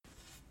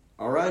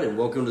All right, and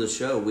welcome to the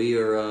show. We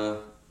are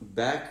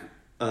back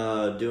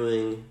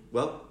doing,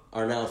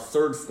 our now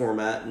third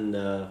format in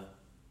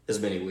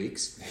as many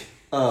weeks.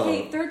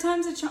 Hey, third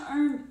time's a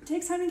charm.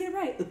 Takes time to get it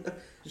right.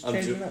 Just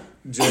change it up.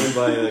 Joined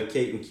by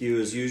Kate and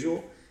Q as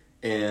usual,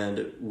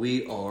 and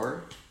we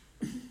are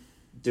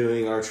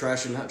doing our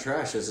Trash and Not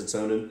Trash as its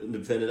own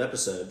independent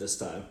episode this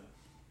time.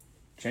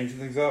 Changing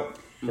things up.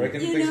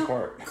 Breaking things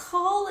apart.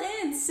 Call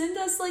in. Send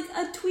us like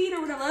a tweet or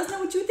whatever. Let us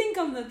know what you think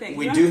of the thing.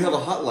 We do have a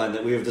hotline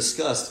that we have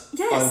discussed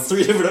Yes. on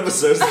 3 different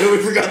episodes that we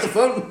forgot the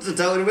phone to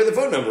tell anybody the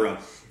phone number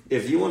of.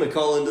 If you want to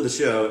call into the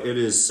show, it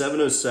is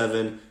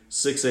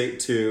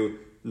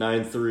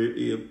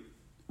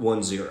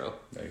 707-682-9310.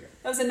 There you go.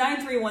 That was a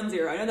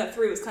 9310. I know that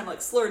 3 was kind of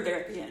like slurred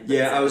there at the end.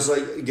 Yeah, I was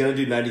like gonna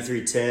do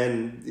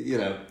 9310. You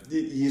know,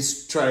 you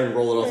try and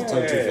roll it off the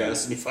tongue too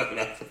fast and you fuck it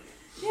up.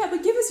 Yeah,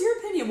 but give us your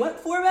opinion. What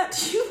format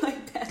do you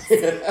like best?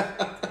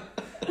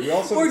 We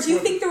also Or do you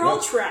think they're all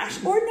trash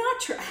or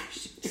not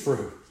trash?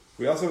 True.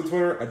 We also have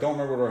Twitter. I don't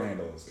remember what our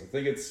handle is. I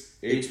think it's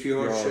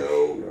HPR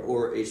show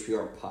or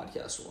HPR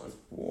podcast one.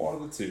 One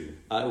of the two.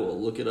 I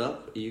will look it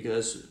up. You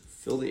guys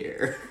fill the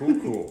air.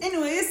 Cool.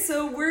 Anyways,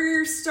 so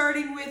we're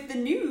starting with the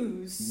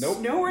news. Nope.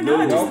 No, we're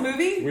not. Just the Nope.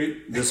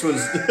 movie. This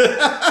was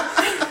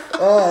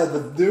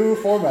The new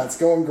format's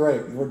going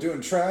great. We're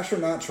doing trash or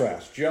not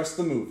trash, just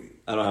the movie.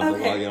 I don't have to log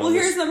Okay, in well on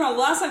here's this. the problem.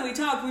 Last time we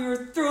talked, we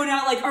were throwing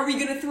out like, are we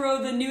going to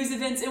throw the news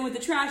events in with the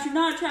trash or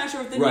not trash, or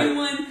with the new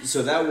one?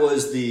 So that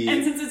was the.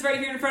 And since it's right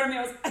here in front of me,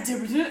 I was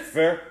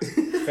Fair.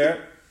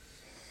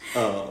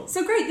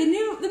 So great. The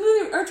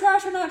movie, or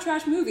trash or not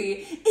trash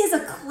movie, is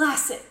a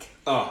classic.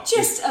 Oh,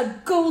 Just a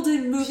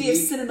golden movie of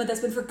Peak- cinema that's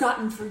been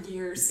forgotten for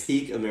years.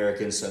 peak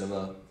American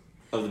cinema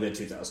of the mid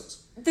 2000s.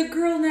 The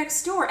Girl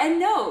Next Door, and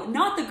no,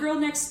 not the Girl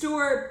Next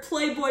Door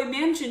Playboy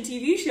Mansion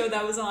TV show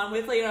that was on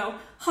with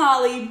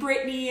Holly,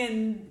 Brittany,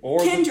 and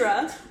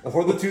Kendra.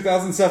 Or the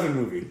 2007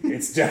 movie.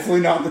 It's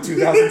definitely not the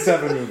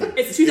 2007 movie.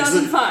 It's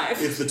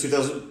 2005. It's the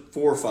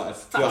 2004 or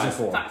 5.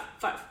 2004.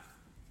 Five.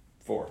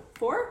 4.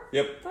 4?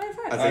 Yep. 5.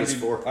 I think it's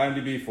 4.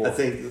 IMDb 4. I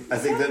think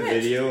that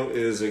video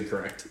is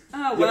incorrect.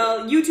 Oh,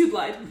 well, YouTube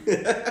lied.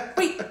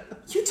 Wait,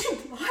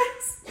 YouTube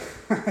lies?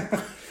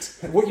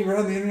 What you read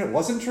on the internet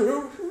wasn't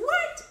true? What?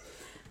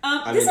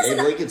 I mean, Abe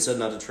Lincoln said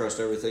not to trust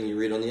everything you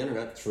read on the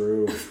internet.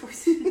 True.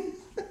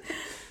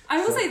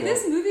 I will say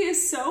this movie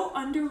is so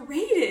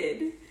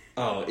underrated.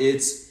 Oh,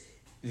 this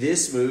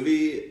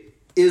movie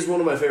is one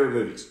of my favorite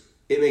movies.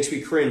 It makes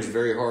me cringe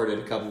very hard at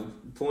a couple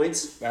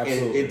points.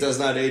 Absolutely. And it does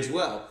not age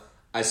well.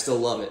 I still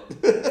love it.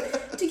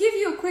 To give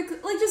you a quick,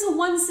 just a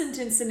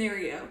one-sentence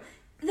scenario.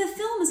 The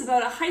film is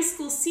about a high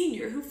school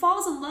senior who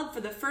falls in love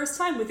for the first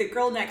time with a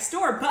girl next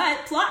door,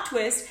 but, plot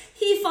twist,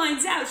 he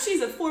finds out she's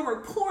a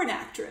former porn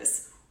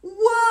actress.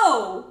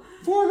 Whoa!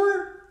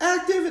 Former,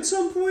 active at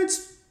some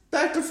points,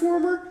 back to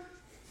former.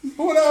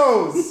 Who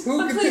knows? Who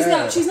But can please tell?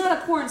 note, she's not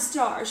a porn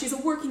star. She's a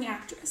working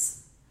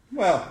actress.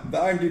 Well, the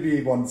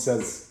IMDb one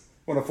says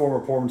when a former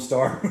porn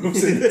star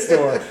moves in the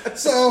store.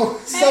 So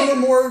some are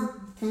more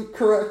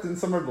correct and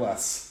some are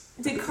less.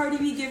 Did Cardi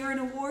B give her an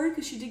award?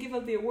 Because she did give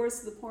up the awards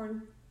to the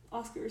porn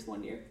Oscars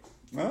one year.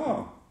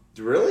 Oh.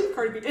 Really?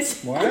 Cardi B did.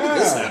 Wow. How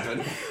did this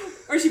happen?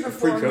 Or she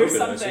performed or Pre-COVID,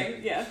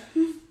 something. Yeah.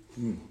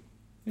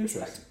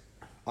 Interesting.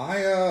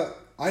 I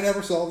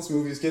never saw this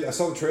movie as a kid. I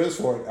saw the trailers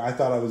for it. I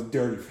thought I was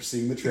dirty for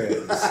seeing the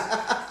trailers.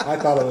 I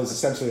thought it was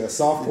essentially a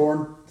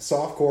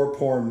softcore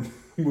porn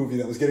movie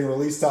that was getting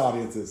released to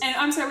audiences. And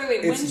I'm sorry,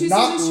 wait. When It's did you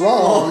not see this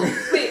wrong. trailer?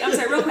 Wait, I'm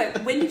sorry, real quick.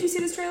 When did you see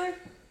this trailer?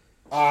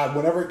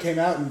 Whenever it came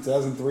out in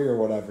 2003 or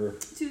whatever.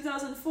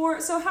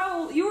 2004.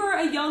 So you were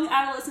a young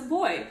adolescent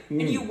boy,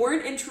 and you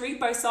weren't intrigued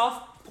by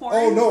soft porn?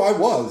 Oh no, I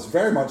was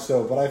very much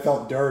so, but I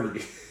felt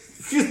dirty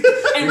And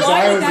because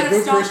why I would was that a have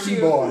good stopped Christian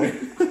you? boy.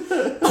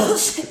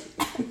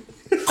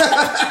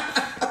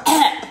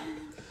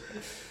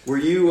 Were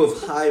you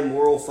of high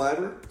moral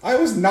fiber? I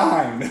was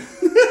 9.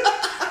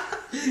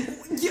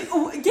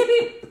 Give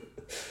me...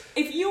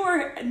 If you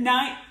were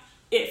 9...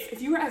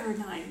 If you were ever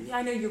 9,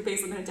 I know you're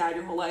basically been a dad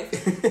your whole life,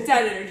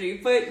 dad energy,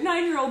 but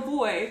 9-year-old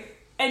boy,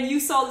 and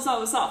you saw this on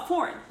with soft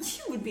porn,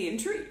 you would be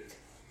intrigued.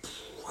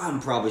 I'm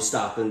probably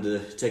stopping to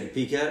take a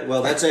peek at it.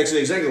 Well, that's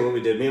actually exactly what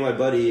we did. Me and my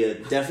buddy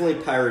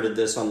definitely pirated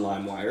this on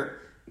LimeWire.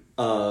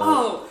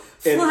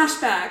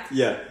 Flashback.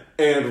 Yeah,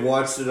 and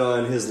watched it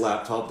on his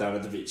laptop down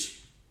at the beach.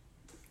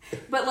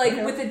 But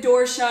with the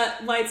door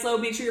shut, lights low,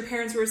 make sure your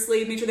parents were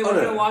asleep, make sure they weren't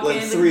going to walk like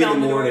in. 3 in the knock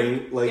on door.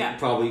 morning,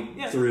 probably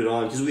Yeah. threw it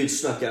on because we had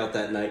snuck out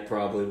that night,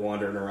 probably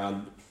wandering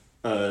around.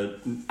 I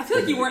feel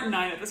like you weren't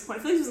 9 at this point.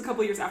 I feel like this was a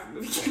couple years after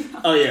the movie came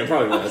out. Oh yeah, it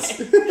probably was.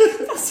 Okay.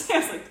 I was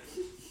like,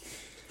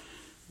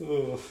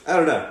 I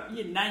don't know.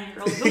 you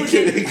 9-year-old.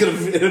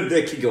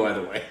 It could go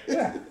either way.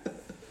 Yeah.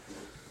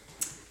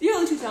 The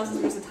early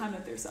 2000s was a time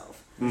of their self.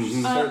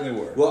 Certainly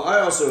were. Well, I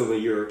also am a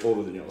year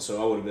older than y'all,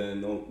 so I would have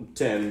been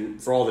 10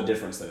 for all the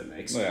difference that it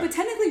makes. Yeah. But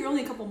technically, you're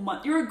only a couple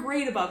months. You're a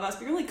grade above us,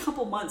 but you're only a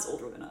couple months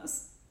older than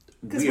us.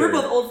 Because we're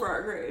both old for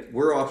our grade.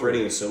 We're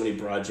operating in so many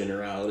broad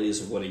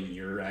generalities of what a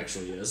year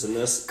actually is in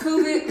this.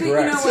 COVID, but you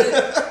Correct. know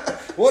what?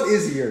 What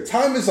is a year?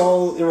 Time is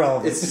all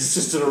irrelevant. It's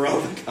just an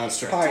irrelevant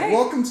construct. Hi, Hey.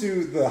 welcome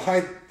to the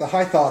High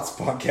Thoughts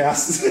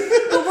podcast.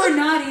 But we're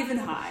not even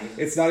high.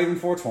 It's not even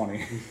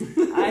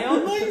 420. High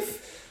on life.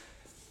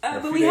 A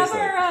But few we have days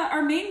late.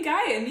 our main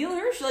guy, Emil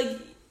Hirsch. Like,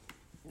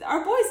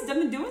 our boy's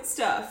been doing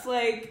stuff.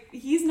 Like,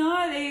 he's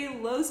not a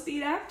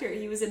low-speed actor.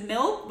 He was in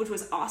Milk, which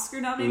was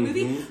Oscar-nominated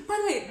movie. By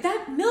the way,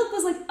 that Milk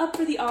was, like, up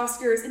for the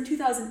Oscars in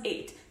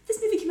 2008. This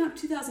movie came out in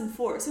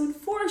 2004. So in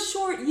 4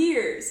 short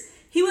years,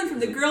 he went from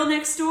The Girl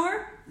Next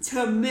Door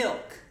to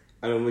Milk.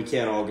 I mean, we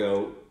can't all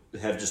go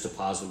have just a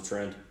positive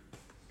trend.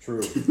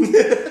 True.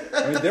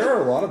 I mean, there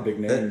are a lot of big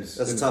names.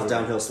 That's a in tough Twitter.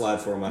 downhill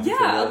slide for him. I feel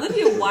Yeah, like.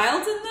 Olivia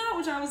Wilde's in that,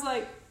 which I was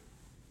like,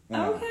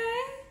 okay.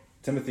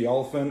 Timothy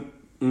Oliphant.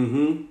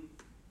 Mm-hmm.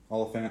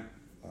 Oliphant.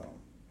 Oh,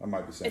 I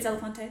might be saying. It's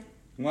Elefante.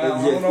 Well,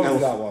 I don't know if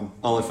it's that one.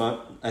 Oliphant,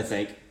 I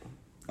think.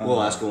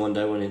 We'll ask him one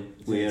day when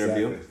we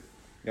interview him.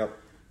 Yep.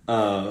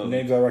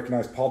 Names I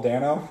recognize: Paul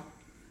Dano.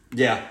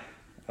 Yeah.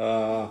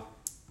 Uh,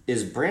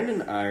 Is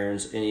Brandon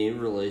Irons any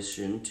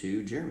relation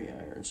to Jeremy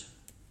Irons?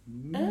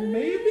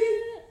 maybe.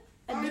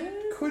 I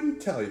couldn't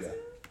tell you.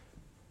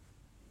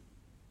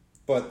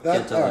 But that.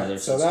 Can't tell All either, right,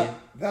 so since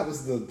that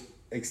was the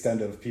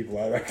extent of people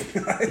I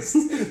recognized: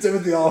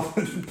 Timothy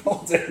Oliphant and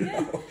Paul Dano.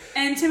 Yeah.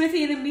 And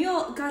Timothy and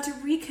Emil got to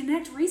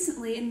reconnect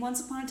recently in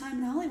Once Upon a Time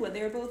in Hollywood.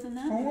 They were both in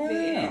that Oh, movie.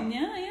 yeah. And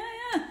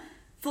yeah.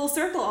 Full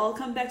circle, all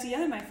come back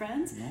together, my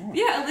friends. Nice.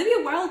 Yeah,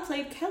 Olivia Wilde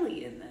played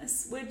Kelly in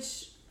this,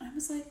 which I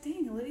was like,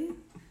 dang, Olivia.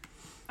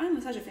 I'm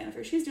such a fan of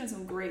her. She's doing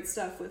some great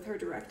stuff with her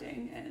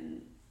directing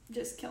and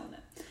just killing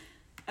it.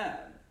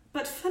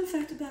 But fun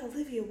fact about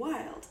Olivia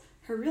Wilde,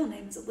 her real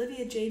name is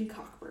Olivia Jane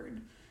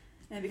Cockburn.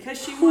 And because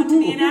she wanted to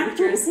be an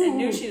actress and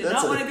knew she did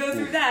That's not want to go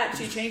through that,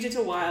 she changed it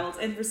to Wilde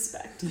in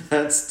respect.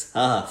 That's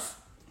tough.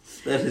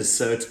 That is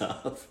so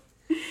tough.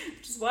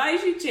 Which is why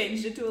she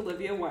changed it to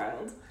Olivia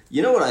Wilde.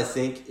 You know what I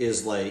think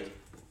is like,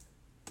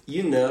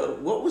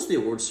 what was the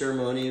award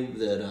ceremony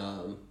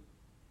that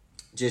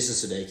Jason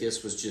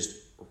Sudeikis was just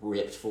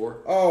ripped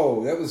for?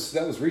 Oh, that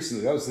was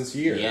recently. That was this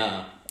year.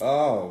 Yeah.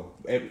 Oh,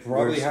 it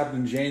probably Where's- happened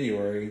in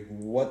January.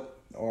 What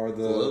are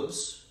the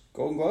Globes?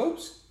 Golden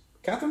Globes?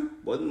 Catherine?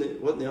 Wasn't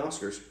the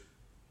Oscars?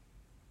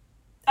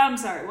 I'm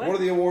sorry, what? What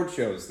are the award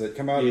shows that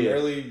come out in Yeah.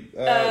 early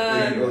The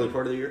January? early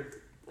part of the year?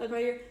 Like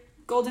right here?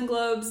 Golden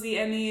Globes, the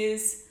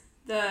Emmys,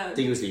 I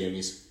think it was the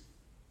Emmys.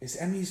 Is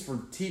Emmys for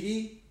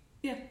TV?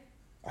 Yeah.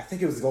 I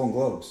think it was the Golden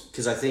Globes.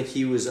 Because I think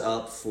he was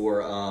up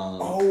for...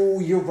 Oh,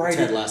 you're right.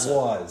 Ted It Lasso.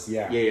 was.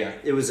 Yeah. Yeah.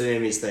 It was an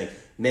Emmys thing.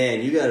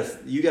 Man, you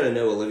gotta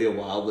know Olivia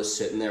Wilde was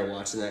sitting there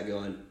watching that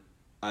going,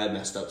 I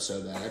messed up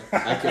so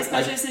bad.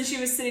 Especially since she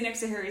was sitting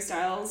next to Harry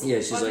Styles. Yeah,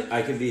 she's like,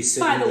 I could be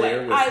sitting By the there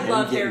way, with I him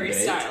love getting Harry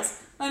baked. Styles.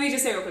 Let me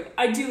just say real quick,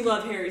 I do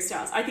love Harry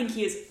Styles. I think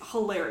he is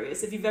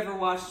hilarious if you've ever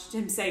watched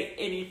him say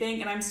anything,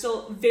 and I'm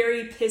still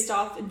very pissed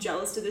off and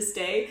jealous to this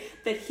day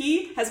that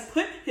he has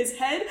put his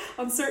head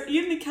on Sir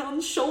Ian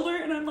McKellen's shoulder,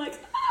 and I'm like,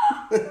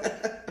 ah,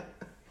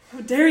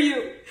 how dare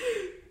you?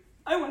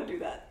 I want to do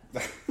that.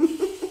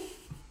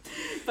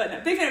 But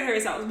no, big fan of Harry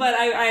Styles, but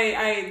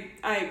I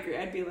agree.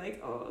 I'd be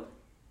like, oh,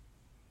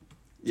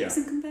 Yeah.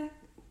 Jason, come back.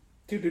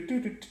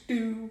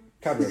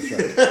 Cowboy Show.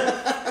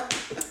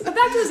 But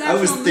back to his I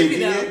actual was movie, thinking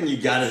though. it and you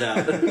got it out.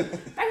 Back to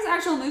the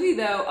actual movie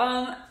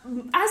though,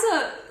 as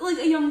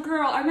a young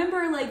girl, I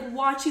remember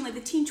watching the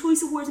Teen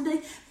Choice Awards and be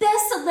like,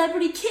 best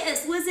celebrity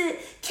kiss. Was it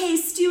Kay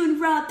Stu and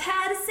Rob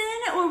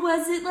Pattinson, or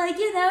was it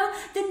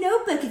The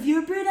Notebook? If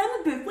you're a bird,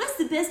 I'm a bird. What's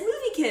the best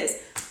movie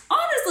kiss?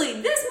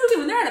 Honestly, this movie,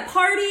 when they're at a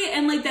party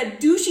and that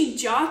douchey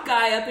jock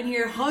guy up in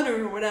here,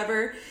 Hunter or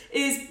whatever,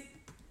 is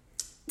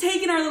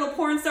taking our little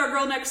porn star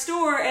girl next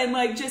door and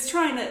just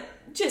trying to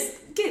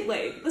get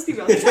laid. Let's be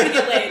real. He's trying to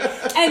get laid.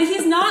 And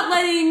he's not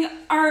letting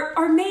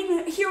our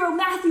main hero,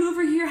 Matthew,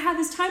 over here have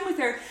his time with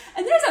her.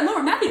 And there's that moment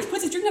where Matthew just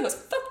puts his drink down and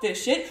goes, fuck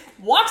this shit,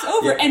 walks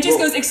over Yeah, and just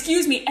well- goes,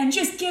 excuse me, and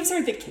just gives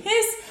her the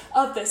kiss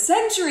of the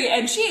century.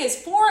 And she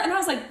is and I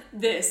was like,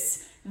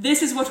 this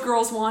is what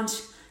girls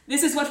want.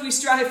 This is what we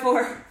strive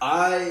for.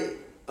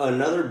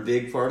 Another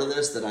big part of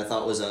this that I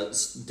thought was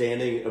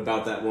outstanding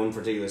about that one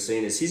particular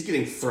scene is he's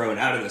getting thrown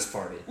out of this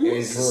party. And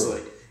he's just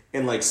True.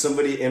 and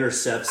somebody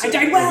intercepts I him.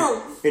 died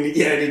well. And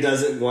he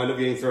doesn't wind up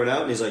getting thrown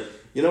out. And he's like,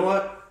 you know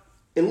what?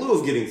 In lieu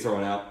of getting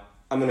thrown out,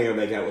 I'm going to go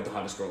make out with the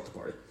hottest girl at the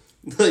party.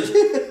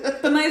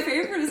 But my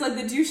favorite is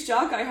the douche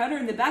jock guy Hunter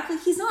in the back.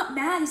 He's not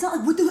mad. He's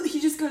not what the. He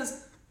just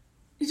goes.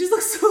 He just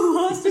looks so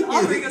lost and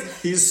awkward. He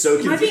goes, He's so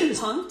am I being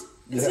confused. punked?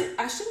 Is Yeah. it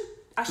Ashton?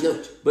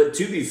 No, but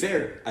to be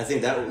fair, I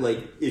think that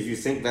if you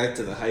think back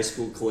to the high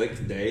school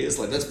clique days,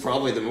 that's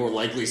probably the more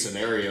likely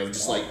scenario of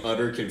just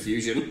utter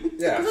confusion.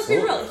 Yeah, Let's be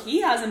absolutely. real.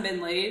 He hasn't been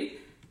laid.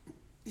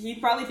 He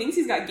probably thinks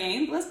he's got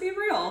game. But let's be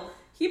real.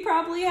 He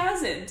probably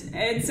hasn't.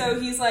 And so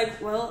he's like,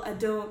 well,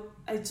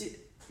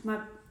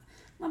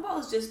 my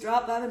balls just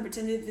dropped. I've been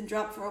pretending they've been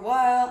dropped for a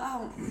while. I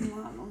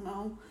don't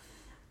know.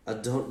 I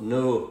don't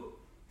know.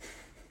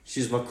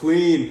 She's my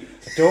queen.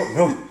 Don't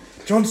know.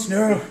 Jon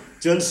Snow.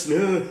 Jon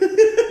Snow.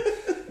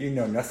 You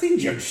know nothing,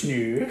 Judge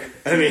Snow.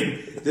 I mean,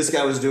 this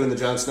guy was doing the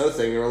Jon Snow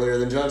thing earlier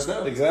than Jon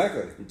Snow.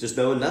 Exactly. Just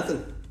knowing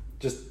nothing.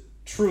 Just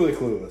truly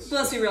clueless. But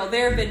let's be real,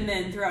 there have been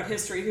men throughout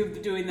history who've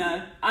been doing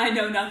the I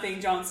know nothing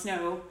Jon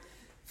Snow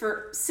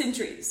for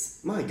centuries.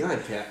 My God,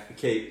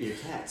 Kate, your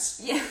cats.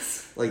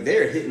 Yes. Like,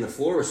 they're hitting the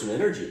floor with some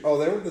energy. Oh,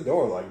 they were at the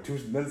door like 2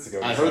 minutes ago.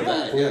 I heard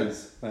that,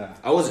 Please. Yeah.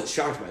 I wasn't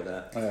shocked by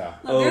that. Yeah.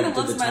 Look, they're the did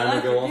loves the of my timer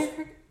life. go off? They're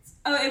crickets.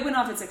 Oh, it went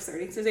off at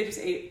 6:30, so they just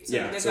ate. So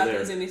Yeah, they've so got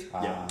they're- the zoomies.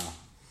 Yeah.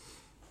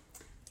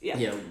 Yeah.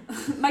 Yeah.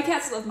 My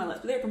cats love my life,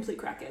 but they're complete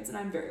crackheads, and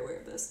I'm very aware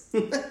of this.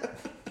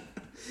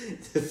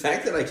 The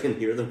fact that I can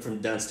hear them from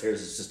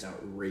downstairs is just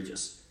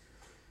outrageous.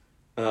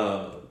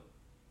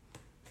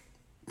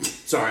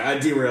 Sorry, I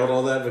derailed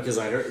all that because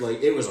I heard,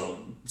 like, it was a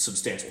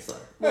substantial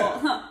thud. Well,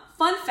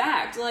 fun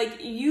fact, like,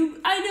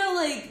 I know,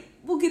 like,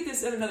 we'll get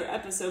this in another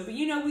episode, but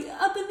we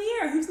up in the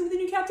air, who's gonna be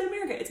the new Captain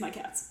America? It's my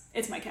cats.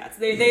 It's my cats.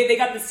 They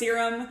got the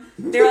serum.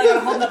 They're like on a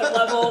whole nother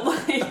level.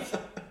 Like,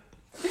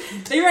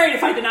 they're ready to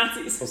fight the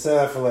Nazis. We'll say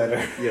that for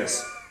later.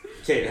 Yes.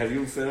 Kate, have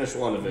you finished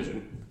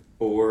WandaVision?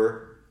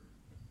 Or...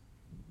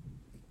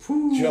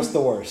 Just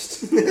the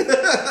worst.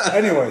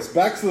 Anyways,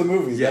 back to the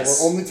movie Yes.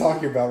 that we're only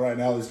talking about right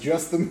now is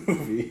just the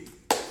movie.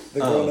 The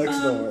Girl Next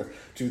Door,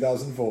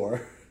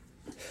 2004.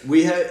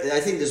 I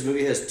think this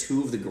movie has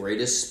two of the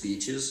greatest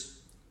speeches.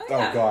 Oh, Oh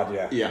yeah. God,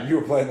 yeah. Yeah. You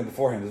were playing them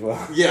beforehand as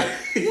well. Yeah.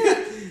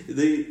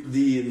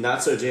 the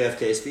not so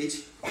JFK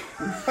speech.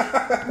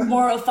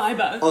 Moral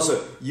fiber.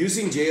 Also,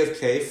 using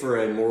JFK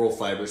for a moral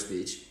fiber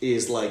speech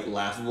is like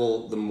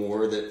laughable the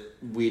more that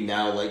we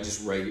now like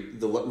just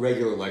the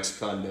regular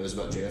lexicon knows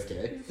about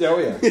JFK. Oh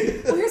yeah.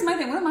 Well, here's my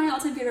thing. One of my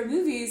all-time favorite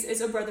movies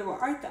is Oh Brother, Where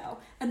Art Thou?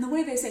 And the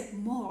way they say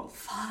moral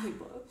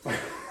fiber.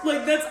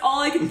 Like, that's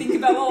all I could think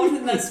about while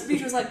watching that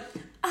speech was like,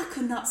 I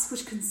could not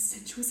switch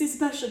consensuously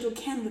special to a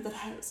candidate that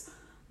has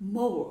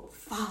moral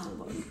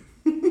fiber.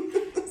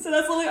 So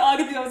that's literally all I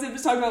could think of. I was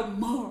just talking about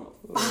moral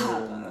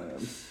fiber.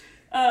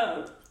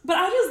 But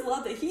I just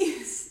love that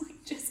he's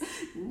like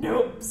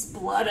just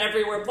blood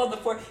everywhere, blood on the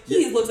floor.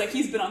 He looks like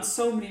he's been on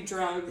so many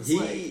drugs.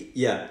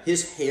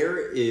 His hair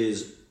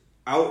is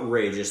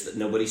outrageous that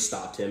nobody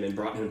stopped him and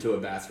brought him to a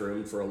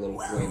bathroom for a little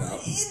cleanup.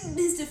 In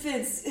his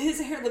defense, his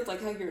hair looked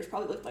like how yours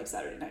probably looked like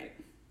Saturday night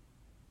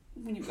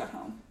when you got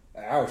home.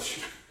 Ouch.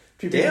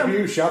 Pew, Damn. pew,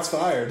 pew, shots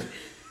fired.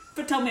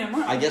 But tell me I'm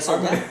wrong. I guess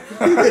I'm not.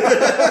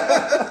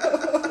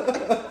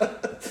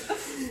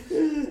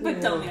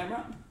 But tell me I'm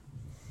wrong.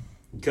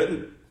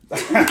 Couldn't.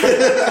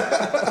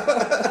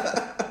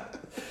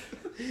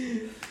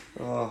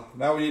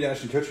 Now we need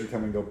Ashton Kutcher to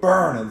come and go,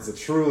 burn! And it's a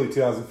truly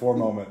 2004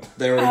 moment.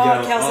 There we Oh,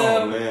 go.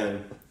 Kelso. Oh,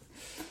 man.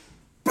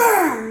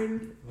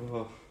 Burn!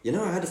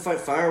 I had to fight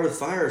fire with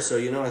fire, so,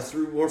 I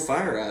threw more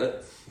fire at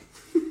it.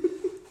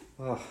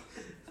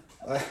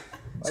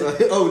 So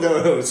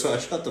I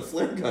shot the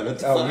flare gun at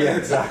the Oh, fire. yeah,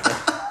 exactly.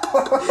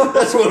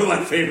 That's one of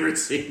my favorite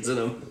scenes in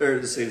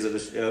the scenes of the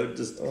show.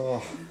 Just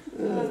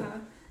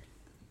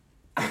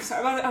I'm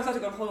sorry, I was about to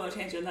go on a whole other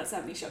tangent, and that's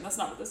 70 show. That's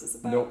not what this is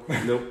about.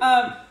 nope.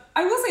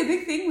 I will say a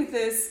big thing with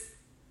this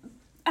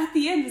at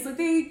the end is like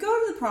they go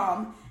to the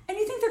prom, and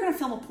you think they're going to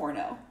film a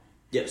porno.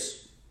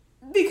 Yes.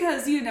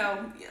 Because,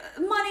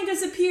 money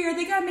disappeared,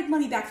 they gotta make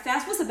money back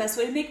fast. What's the best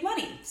way to make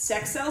money?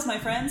 Sex sells, my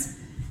friends.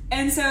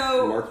 And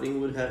so...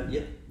 Marketing would have,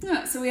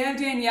 Yeah, so we have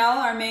Danielle,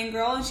 our main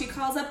girl, and she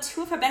calls up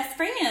two of her best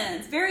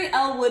friends. Very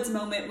Elle Woods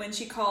moment when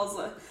she calls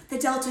the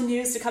Delta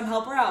News to come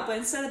help her out. But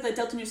instead of the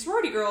Delta News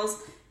sorority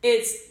girls,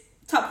 it's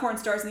top porn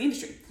stars in the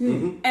industry.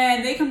 Mm-hmm.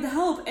 And they come to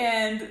help,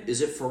 and...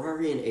 Is it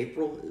Ferrari in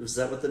April? Was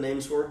that what the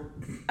names were?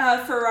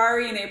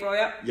 Ferrari in April,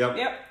 yep.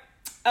 Yep.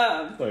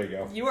 There you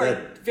go. You are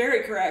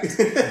very correct.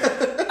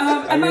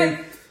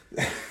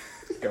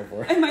 Go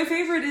for it. And my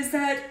favorite is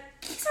that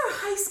these are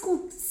high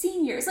school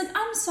seniors. Like,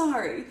 I'm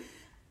sorry.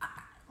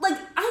 Like,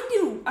 I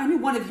knew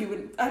one of you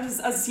when I was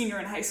a senior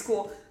in high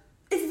school.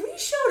 If we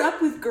showed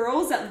up with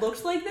girls that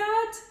looked like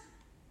that,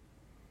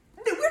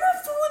 we're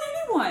not fooling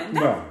anyone.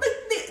 No.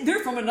 They're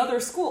from another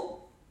school.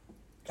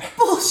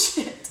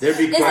 Bullshit. There'd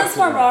be Is quite this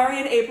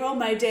Ferrari in April,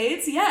 my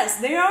dates? Yes,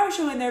 they are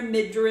showing their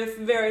midriff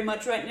very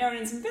much right now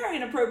in some very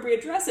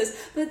inappropriate dresses,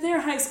 but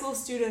they're high school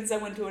students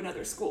that went to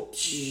another school.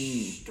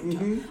 Shh, don't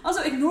tell.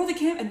 Also, ignore the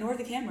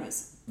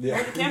cameras. Yeah.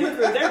 Ignore the camera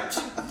crew.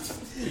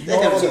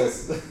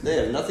 They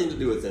have nothing to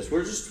do with this.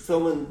 We're just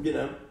filming, for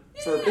Yeah,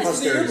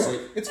 posterity's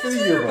sake. It's for the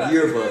yearbook.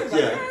 Yearbook,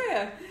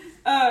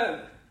 yeah.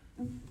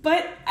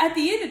 But at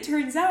the end, it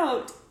turns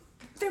out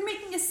they're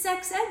making a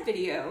sex ed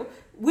video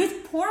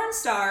with porn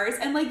stars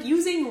and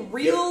using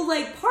real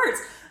parts.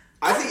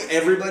 I think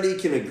everybody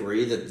can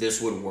agree that this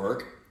would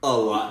work a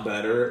lot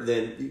better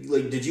than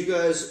did you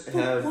guys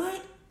have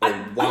What?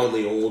 a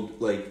wildly old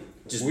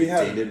just We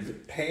have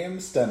dated Pam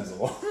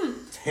Stenzel.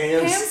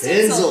 Pam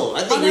Stenzel. Stenzel.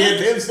 I think we had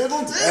Pam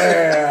Stenzel too.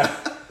 Yeah.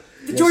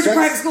 The Georgia sex-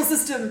 private school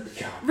system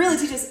God. really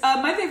teaches.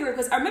 My favorite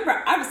was I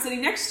remember I was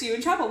sitting next to you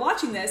in chapel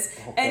watching this,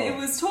 and it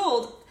was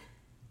told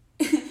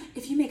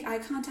if you make eye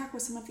contact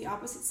with someone of the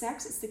opposite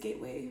sex, it's the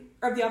gateway,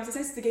 or of the opposite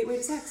sex, it's the gateway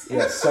to sex.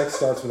 Yeah, sex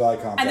starts with eye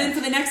contact. And then for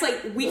the next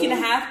week and a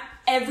half,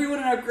 everyone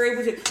in our grade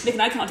was making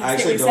eye contact. I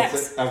actually gateway don't to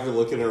sex. think, after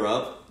looking her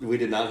up, we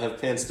did not have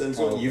Pan Stenzel.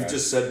 Oh, okay. You've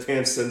just said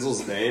Pan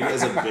Stenzel's name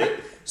as a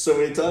bit so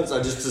many times.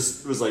 I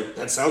just was like,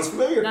 that sounds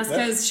familiar. That's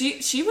because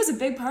she was a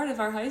big part of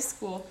our high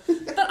school.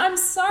 But I'm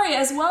sorry,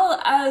 as well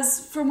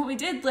as from what we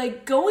did,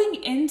 like going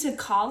into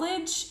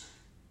college,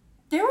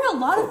 there were a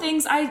lot of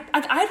things I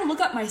had to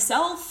look up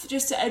myself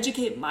just to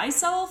educate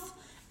myself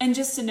and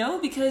just to know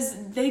because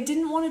they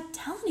didn't want to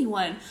tell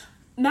anyone.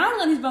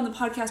 Madeline, who's been on the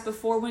podcast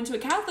before, went to a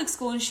Catholic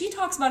school and she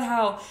talks about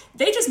how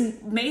they just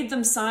made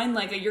them sign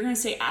like a "you're going to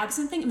stay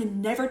absent" thing and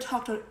then never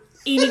talked about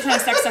any kind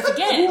of sex stuff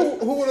again.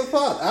 Who would have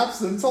thought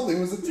abstinence only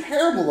was a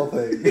terrible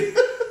thing?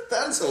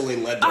 That's only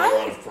led to a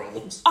lot of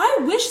problems. I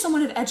wish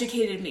someone had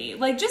educated me.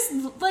 Just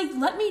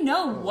let me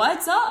know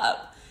what's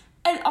up.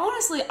 And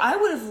honestly, I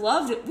would have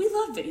loved it. We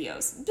love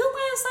videos. Bill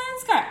Nye, a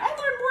science guy. I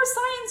learned more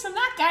science from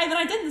that guy than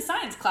I did in the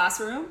science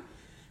classroom.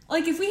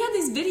 If we had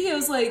these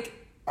videos,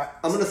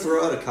 I'm gonna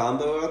throw out a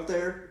combo out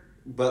there,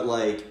 but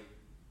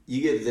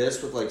you get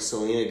this with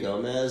Selena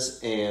Gomez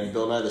and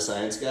Bill Nye the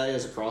Science Guy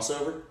as a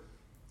crossover.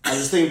 I'm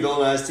just thinking Bill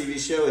Nye's TV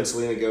show and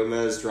Selena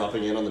Gomez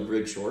dropping in on the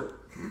Big Short.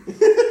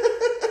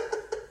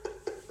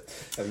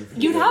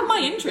 you'd have my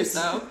interest,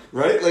 though.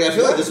 Right? I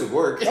feel like this would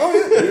work. Oh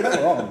yeah, you're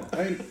not wrong.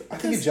 I mean, I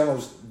think in general,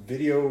 just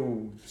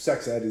video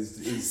sex ed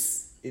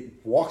is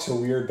it walks a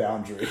weird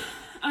boundary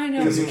I know.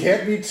 because you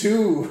can't be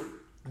too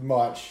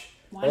much.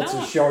 Why That's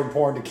not? just showing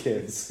porn to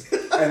kids,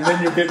 and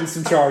then you're getting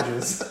some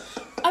charges.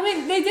 I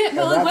mean, they did,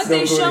 but And what that's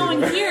they no good show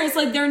in either. here is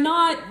they're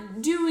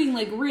not doing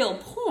real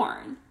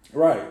porn.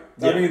 Right.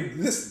 Yeah. I mean,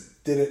 this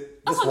did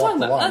it. That's This what I'm walked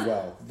the talking line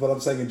about. well, but I'm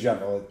saying in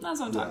general. That's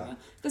what I'm talking about.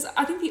 Because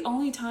I think the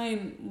only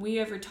time we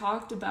ever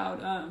talked about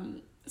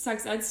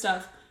sex ed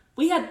stuff,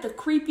 we had the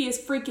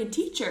creepiest freaking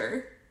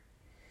teacher.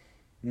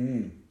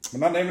 I'm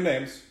not naming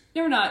names.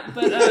 No, we're not.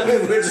 But I'm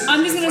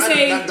just gonna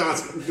say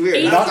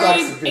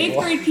eighth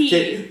grade PE.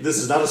 Okay, this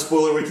is not a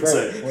spoiler we can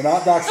say. We're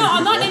not doxing No,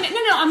 I'm not people. naming.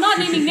 No, I'm not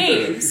naming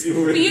names.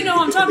 But you know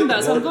who I'm talking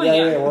about, so I'm going yeah,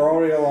 here. yeah, we're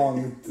already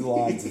along the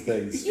lines of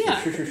things.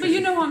 Yeah, but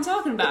you know who I'm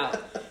talking about.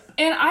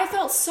 And I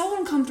felt so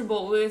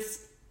uncomfortable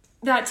with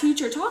that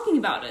teacher talking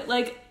about it.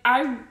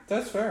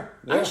 That's fair.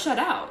 I Yeah. shut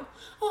out.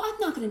 Oh, I'm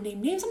not gonna name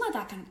names. I'm not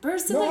that kind of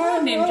person. No, I'm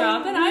not I- name I-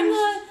 drop, and I'm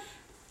not.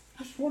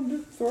 Just wanted to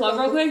throw it Plug out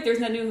real there. quick. There's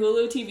that new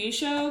Hulu TV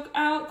show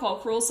out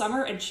called Cruel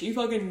Summer, and she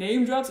fucking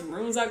name drops and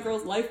ruins that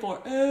girl's life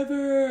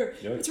forever.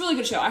 Yep. It's a really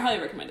good show. I highly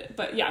recommend it.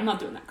 But yeah, I'm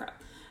not doing that crap.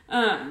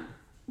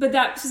 But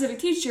that specific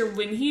teacher,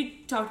 when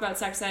he talked about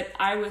sex ed,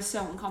 I was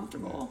so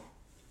uncomfortable.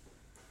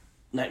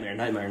 Nightmare.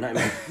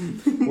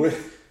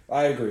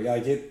 I agree.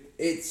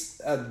 It's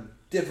a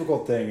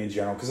difficult thing in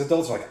general because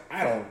adults are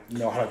I don't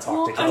know how to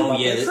talk to kids I'm about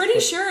yeah, this. pretty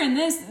sure in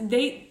this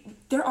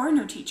there are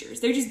no teachers.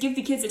 They just give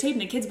the kids the tape,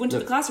 and the kids went to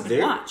the classroom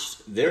and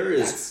watched. There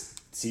is.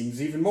 That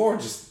seems even more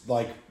just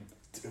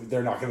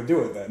they're not going to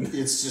do it then.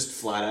 It's just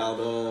flat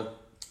out.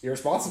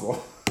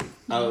 Irresponsible.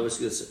 I was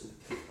gonna say.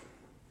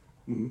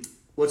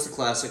 What's the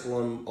classic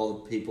one? All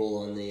the people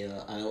on the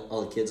island,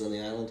 all the kids on the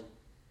island.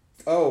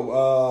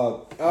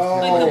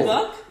 Like the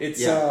book?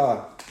 It's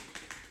Yeah.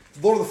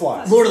 Lord of the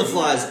Flies. Lord of the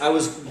Flies. I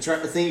was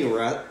thinking.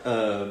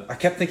 I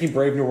kept thinking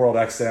Brave New World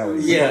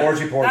accidentally. Yeah.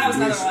 Orgy porgy. That was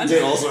another one.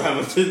 They also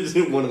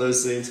have one of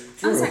those scenes.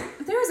 I was like,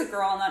 if there was a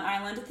girl on that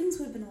island, things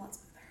would have been a lot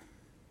smoother.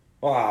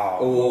 Wow.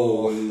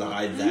 Oh,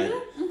 not that.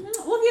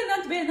 We'll get that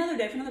debate another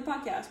day for another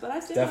podcast, but I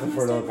stayed Definitely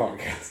for on my another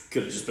statement. podcast.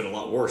 Could have just been a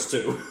lot worse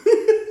too.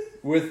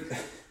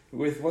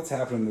 With what's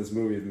happening in this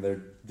movie and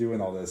they're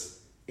doing all this,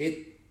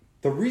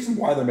 the reason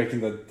why they're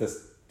making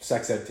this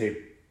sex ed tape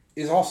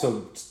is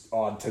also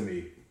odd to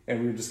me. And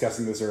we were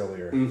discussing this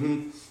earlier.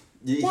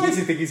 Why does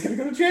he think he's going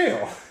to go to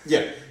jail?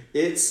 Yeah,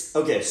 it's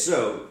okay.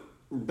 So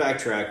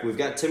backtrack. We've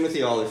got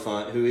Timothy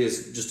Olyphant, who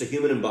is just a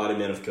human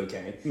embodiment of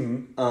cocaine,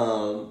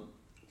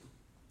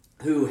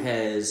 who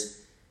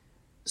has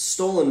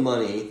stolen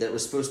money that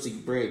was supposed to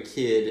bring a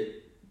kid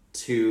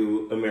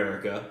to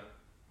America,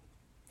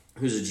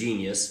 who's a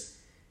genius,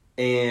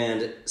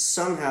 and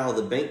somehow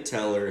the bank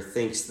teller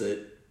thinks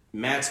that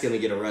Matt's going to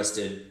get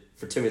arrested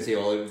for Timothy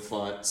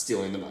Olyphant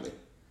stealing the money.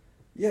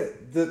 Yeah,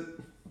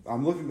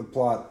 I'm looking at the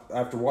plot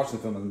after watching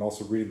the film and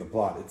also reading the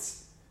plot.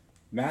 It's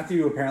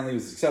Matthew apparently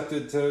was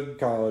accepted to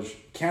college,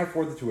 can't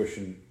afford the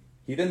tuition.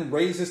 He then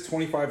raises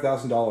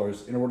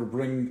 $25,000 in order to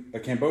bring a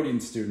Cambodian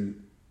student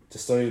to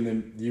study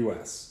in the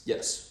U.S.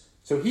 Yes.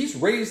 So he's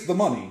raised the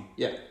money,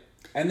 Yeah.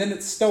 and then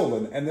it's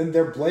stolen, and then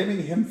they're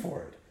blaming him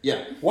for it.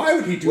 Yeah. Why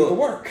would he do the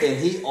work? And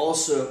he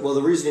also,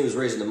 the reason he was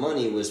raising the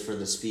money was for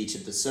the speech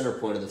at the center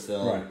point of the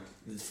film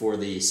for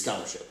the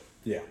scholarship.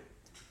 Yeah.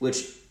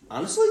 Which,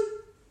 honestly,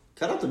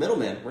 cut out the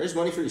middleman. Raise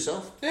money for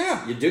yourself.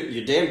 Yeah.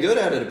 You're damn good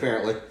at it,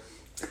 apparently.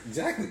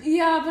 Exactly.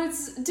 Yeah, but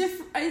it's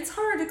different. It's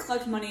harder to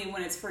collect money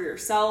when it's for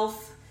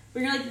yourself.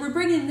 When you're we're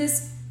bringing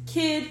this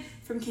kid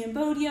from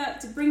Cambodia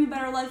to bring a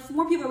better life.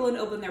 More people are willing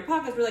to open their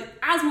pockets. We're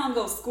I just want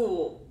to go to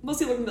school. Most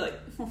people are going to be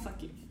oh,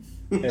 fuck you.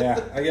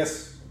 Yeah, I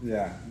guess,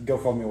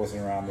 GoFundMe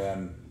wasn't around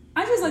then.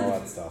 I just like all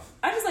that stuff.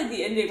 I just like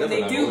the ending when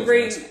they Definitely do not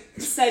bring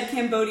OnlyFans. said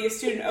Cambodia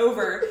student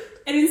over,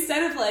 and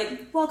instead of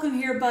like, welcome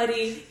here,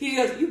 buddy, he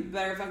goes, you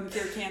better fucking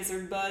cure cancer,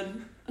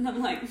 bud. And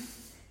I'm like,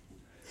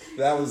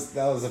 That was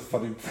a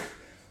funny.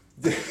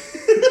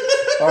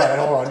 All right,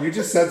 hold on. You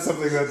just said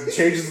something that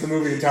changes the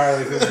movie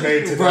entirely if it was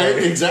made today.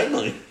 Right,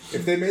 exactly.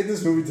 If they made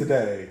this movie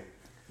today,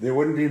 they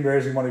wouldn't be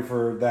raising money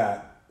for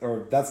that,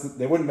 or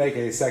they wouldn't make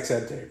a sex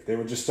ed tape. They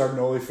would just start an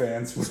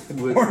OnlyFans with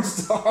a porn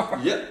star.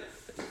 Yep.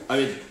 I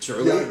mean,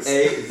 surely Yikes.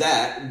 A,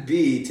 that,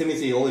 B,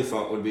 Timothy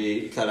Olyphant would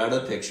be cut out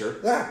of the picture.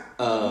 Yeah,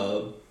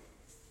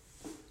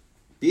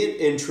 Be an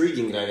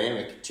intriguing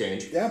dynamic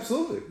change. yeah,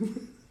 absolutely.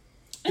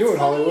 it's Do it, funny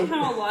Hollywood.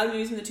 how a lot of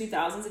movies from the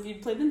 2000s, if you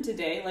played them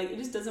today, like it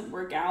just doesn't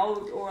work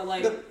out, or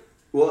like,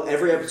 Well,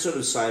 every episode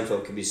of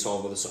Seinfeld can be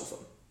solved with a cell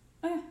phone.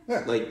 oh yeah.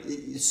 Yeah. Like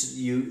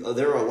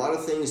there are a lot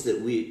of things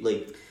that we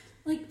like.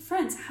 Like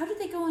Friends, how did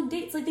they go on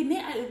dates? Like they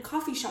met at a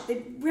coffee shop.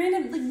 They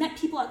randomly met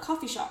people at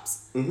coffee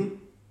shops. Mm-hmm.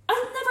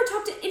 I've never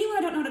talked to anyone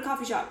I don't know at a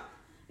coffee shop,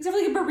 except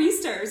for like a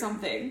barista or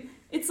something.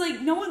 It's like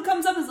no one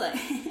comes up and is like,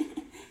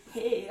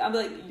 "Hey," I'm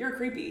like, "You're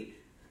creepy."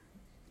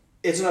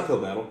 It's an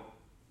uphill battle.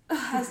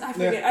 I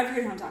forget. I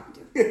forget who I'm talking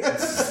to.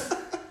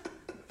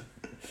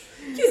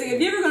 He's like,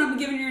 have you ever gone up and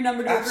given your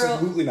number to a girl?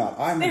 Absolutely not.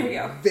 I'm There we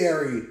go.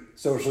 very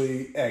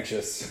socially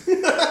anxious.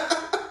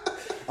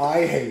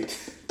 I hate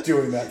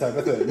doing that type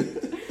of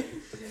thing.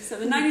 So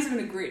the 90s have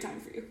been a great time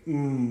for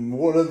you.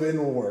 Would have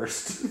been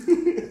worst.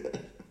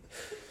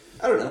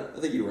 I don't know. I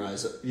think you'd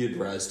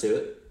rise to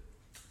it.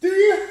 Do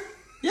you?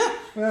 Yeah.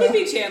 He'd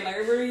be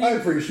Chandler. Where I you,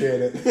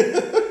 appreciate it.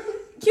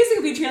 Cusick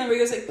would be Chandler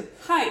where he goes like,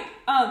 hi,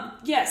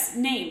 yes,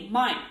 name,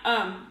 mine,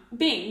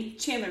 Bing,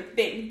 Chandler,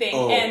 Bing, Bing,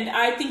 Oh. and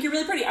I think you're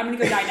really pretty. I'm gonna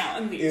go die now,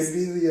 and leaves.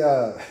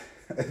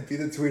 It'd be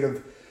the tweet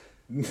of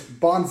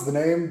Bond's the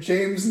name,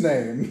 James'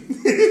 name.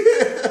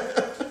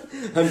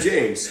 I'm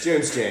James.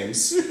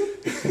 James.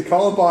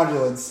 Call up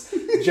ambulance.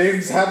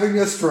 James having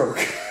a stroke.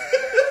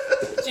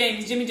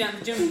 James, Jimmy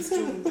Jones, Jones,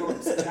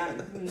 George,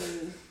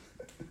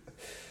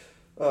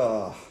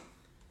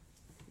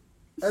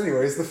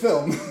 Anyways, the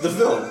film. The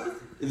film.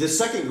 The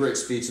second great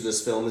speech of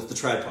this film is the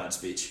tripod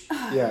speech.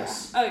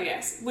 Yes. Oh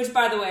yes, which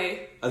by the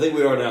way, I think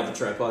we are now the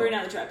tripod. we're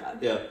now the tripod.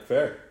 Yeah.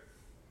 Fair.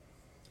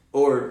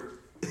 Or,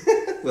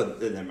 well,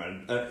 never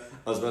mind. I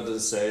was about to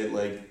say,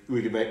 like,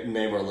 we could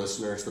name our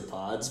listeners the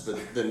pods, but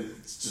then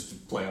it's just a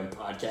play on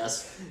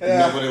podcasts.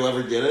 Yeah. Nobody will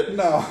ever get it.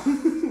 No.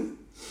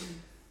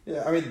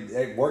 Yeah, I mean,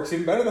 it works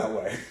even better that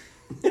way.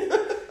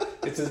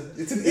 It's an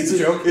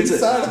in-joke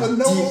inside of a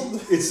novel.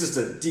 It's just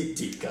a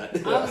deep cut.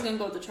 I was gonna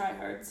go with the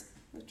tryhards,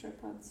 the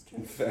tripods.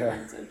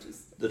 Fair. So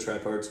just The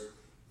tripods.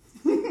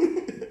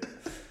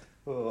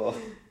 Oh.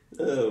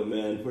 Oh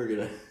man, we're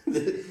gonna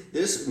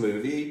this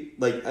movie,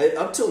 like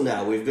up till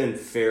now we've been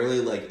fairly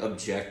like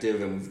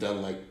objective and we've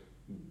done like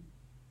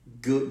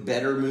good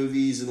better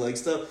movies and like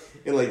stuff,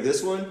 and like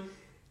this one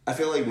I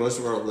feel like most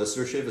of our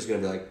listenership is gonna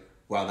be like,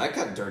 wow, that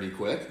got dirty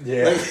quick.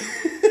 Yeah.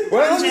 Like,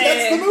 Well,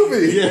 that's the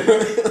movie.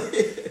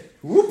 yeah.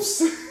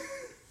 Whoops.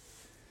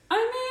 I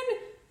mean,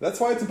 That's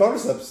why it's a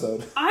bonus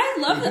episode. I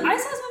loved it. I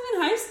saw this movie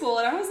in high school,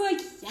 and I was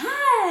like,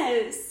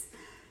 yes.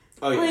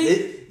 Oh yeah,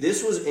 Like-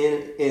 this was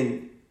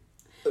in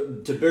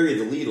to bury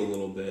the lead a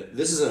little bit.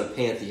 This is in a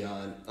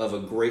pantheon of a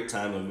great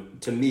time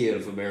to me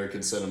of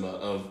American cinema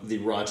of the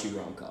raunchy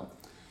rom-com.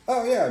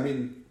 Oh yeah, I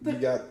mean, you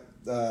got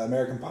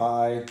American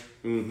Pie,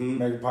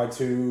 American Pie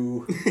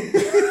 2.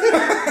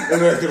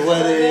 American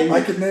Wedding,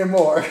 I could name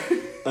more.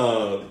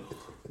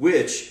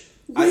 which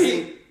I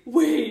think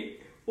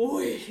Wait.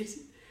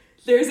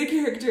 There's a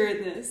character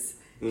in this.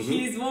 Mm-hmm.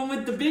 He's the one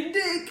with the big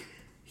dick.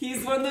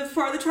 He's one that's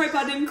part of the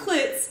tripod named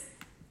Klitz.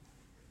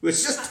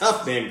 it's just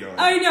tough name going.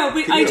 I know,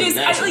 but You I don't just,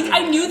 naturally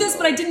I knew know. this,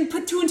 but I didn't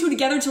put two and two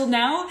together till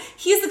now.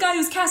 He's the guy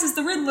who's cast as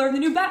the Riddler in the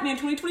new Batman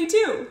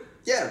 2022.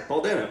 Yeah,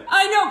 Paul Dano.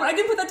 I know, but I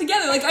didn't put that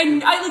together. Like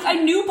I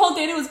knew Paul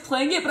Dano was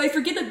playing it, but I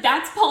forget that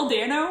that's Paul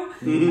Dano.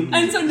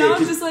 And so now Yeah, I'm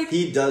 'cause just like,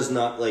 he does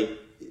not like.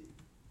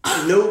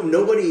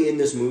 Nobody in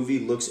this movie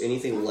looks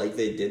anything like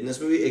they did in this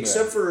movie,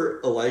 except for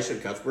Elisha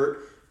Cuthbert,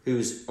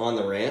 who's on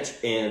the ranch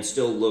and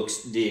still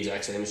looks the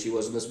exact same as she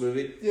was in this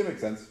movie. Yeah, makes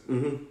sense.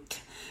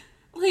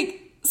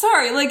 like,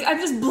 sorry, like I'm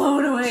just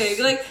blown away,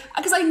 like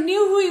because I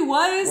knew who he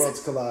was,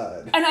 Worlds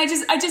collide. and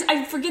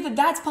I forget that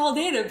that's Paul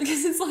Dano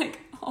because it's like,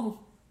 oh,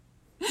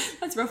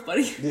 that's rough,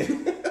 buddy. Yeah.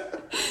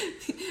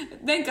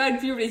 Thank God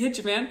puberty hit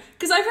you, man.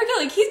 Because I forget,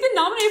 like, he's been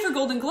nominated for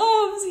Golden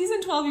Globes. He's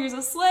in 12 Years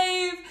a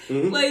Slave.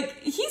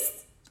 Like, he's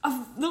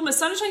a Little Miss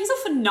Sunshine. He's a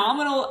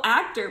phenomenal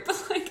actor.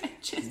 But, like, I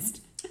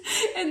just...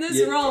 In this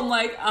Yeah. role, I'm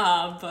like,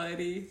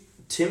 buddy.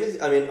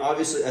 Timothy, I mean,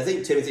 obviously, I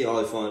think Timothy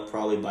Olyphant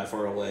probably by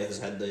far and away has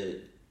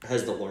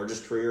the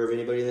largest career of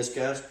anybody in this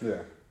cast. Yeah.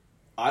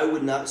 I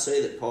would not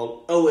say that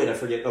Paul. Oh wait, I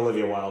forget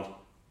Olivia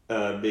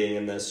Wilde being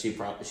in this. She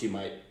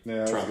might Yeah,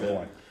 that's a trump good it.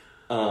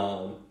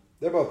 point.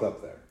 They're both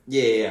up there.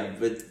 Yeah,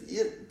 but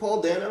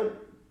Paul Dano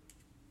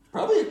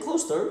probably a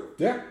close third.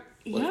 Yeah.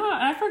 Yeah, and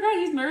I forgot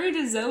he's married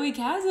to Zoe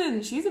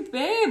Kazan. She's a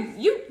babe.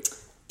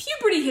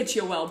 Puberty hit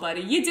you well,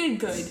 buddy. You did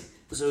good.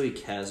 Zoe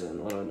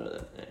Kazan. I don't know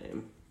that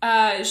name.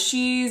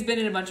 She's been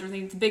in a bunch of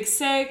things. The Big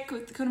Sick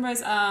with Dakota Price,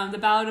 The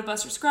Ballad of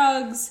Buster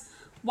Scruggs,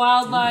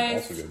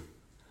 Wildlife. Also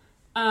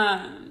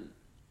good.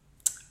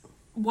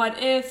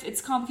 What If?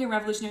 It's Complicated,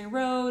 Revolutionary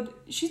Road.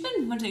 She's been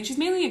in a bunch of things. She's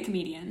mainly a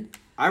comedian.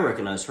 I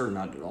recognize her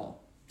not at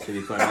all, to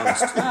be quite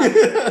honest.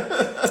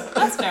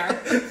 That's fair.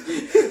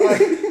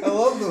 I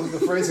love the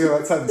phrasing of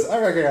that sentence. I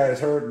recognize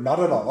her not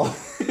at all.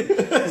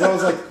 Because I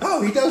was like,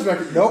 oh, he does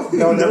recognize. Nope,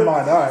 no, never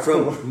mind. All right,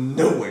 cool. From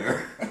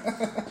nowhere.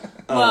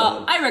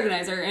 Well, I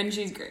recognize her, and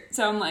she's great.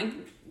 So I'm like,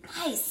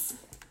 nice.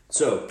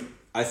 So,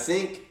 I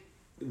think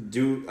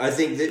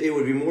that it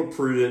would be more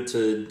prudent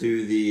to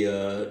do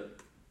the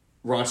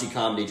raunchy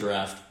comedy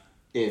draft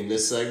in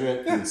this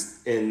segment,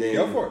 and then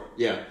Go for it.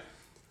 Yeah.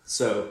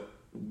 So,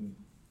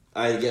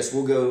 I guess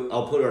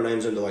I'll put our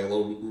names into like a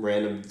little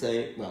random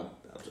thing. Well,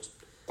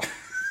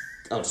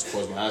 I'll just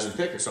close my eyes and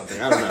pick or something.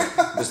 I don't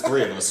know. There's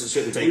three of us. It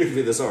shouldn't take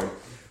me this hard.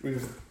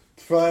 We've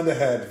planned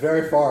ahead,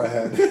 very far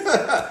ahead.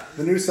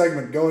 The new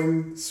segment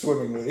going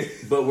swimmingly.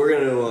 But we're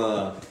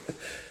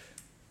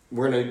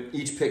gonna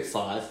each pick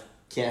 5.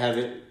 Can't have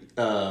it.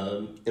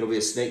 It'll be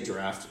a snake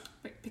draft.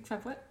 Wait, pick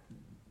 5 what?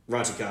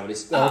 Raunchy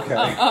comedies. Okay.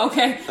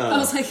 Okay. I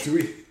was like,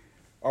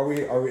 Are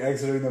we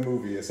exiting the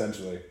movie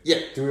essentially? Yeah.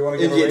 Do we want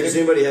to give a rating? Does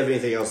anybody have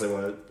anything else they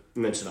want to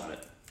mention on it?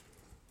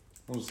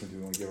 I'm just thinking, do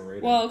we want to give a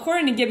rating? well,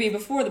 according to Gibby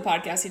before the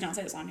podcast, he did not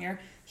say this on here.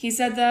 He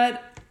said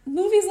that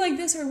movies like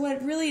this are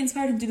what really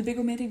inspired him to do the big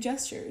romantic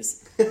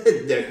gestures.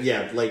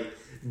 Yeah, like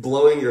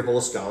blowing your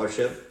whole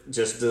scholarship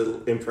just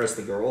to impress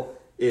the girl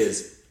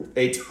is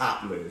a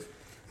top move.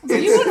 So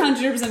you would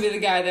 100% be the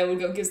guy that would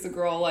go kiss the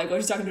girl, like, while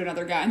she's talking to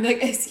another guy, and be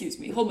like, excuse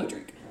me, hold my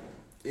drink.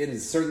 It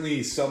is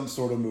certainly some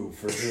sort of move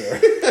for sure.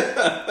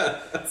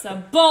 It's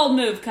a bold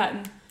move,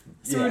 Cuttin.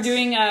 So we're Yes.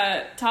 doing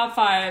top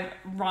 5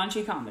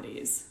 raunchy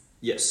comedies.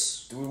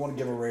 Yes. Do we want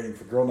to give a rating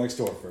for Girl Next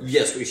Door first?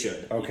 Yes, we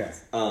should. Okay.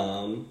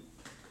 Um,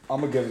 I'm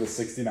going to give it a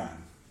 69.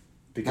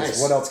 Because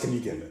Nice. what else can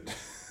you give it?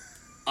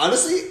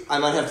 honestly, I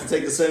might have to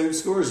take the same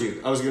score as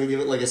you. I was going to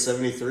give it like a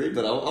 73,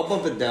 but I'll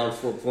bump it down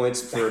 4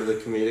 points for the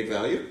comedic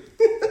value.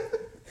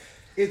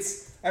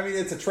 It's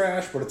a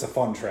trash, but it's a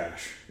fun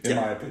trash, in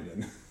Yeah. my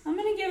opinion. I'm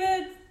going to give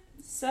it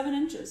 7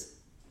 inches.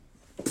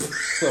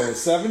 So,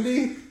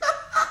 70?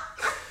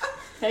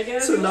 Take it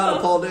as So you not a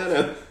will. Paul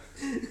Dano.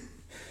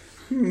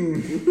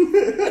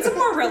 It's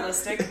more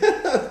realistic.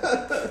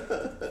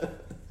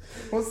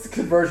 What's the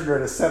conversion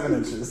rate of 7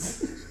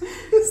 inches?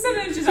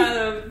 7 inches out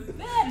of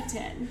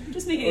 10.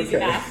 Just make it easy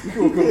math.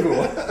 Cool.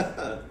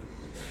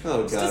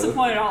 Oh, God.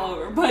 Disappointed all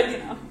over, but you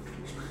know.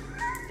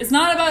 It's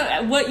not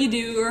about what you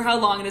do or how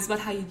long it is, but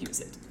how you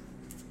use it.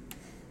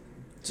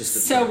 Just a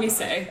So we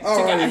say. to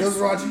Alrighty, guys. those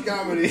raunchy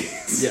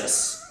comedies.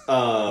 Yes.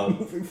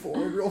 Moving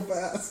forward real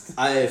fast.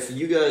 If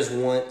you guys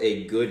want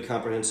a good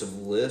comprehensive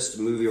list,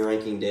 Movie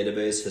Ranking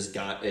Database has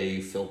got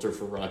a filter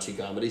for raunchy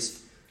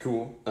comedies.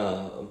 Cool.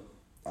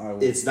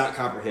 It's not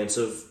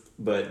comprehensive,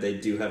 but they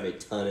do have a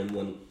ton in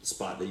one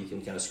spot that you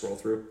can kind of scroll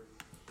through.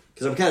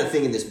 Because I'm kind of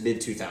thinking this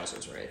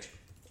mid-2000s range.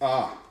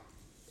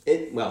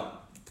 Well,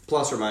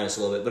 plus or minus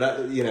a little bit,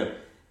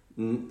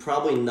 but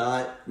probably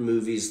not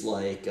movies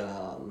like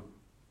The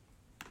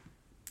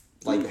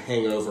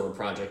Hangover or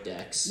Project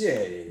X.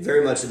 Yeah.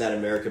 Very much in that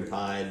American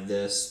Pie,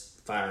 this,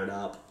 Fired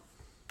Up.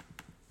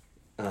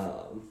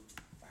 So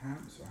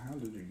how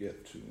did you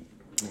get to...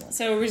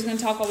 So we're just going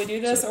to talk while we do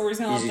this, or we're just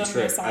going to Easy let them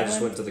go trick. I just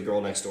silent? went to The Girl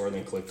Next Door and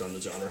then clicked on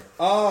the genre.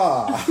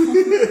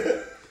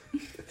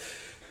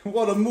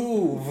 What a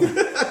move.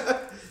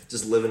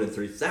 Just living in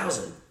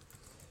 3000.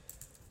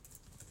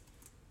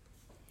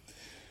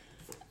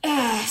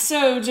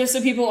 So just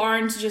so people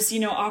aren't just,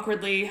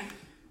 awkwardly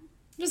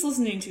just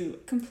listening to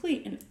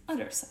complete and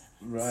utter silence.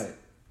 Right.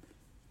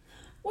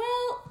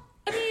 Well,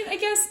 I mean, I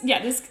guess,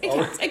 yeah,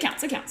 it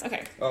counts,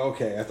 okay. Oh,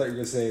 okay, I thought you were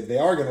going to say they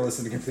are going to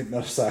listen to Complete and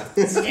Utter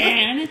Silence. No,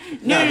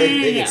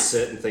 They can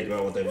sit and think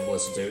about what they've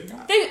listened to.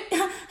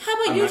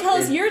 How about you tell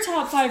us your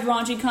top 5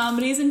 raunchy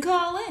comedies and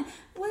call in?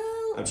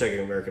 Well, I'm checking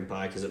American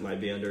Pie because it might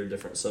be under a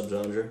different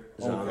subgenre.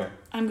 Okay.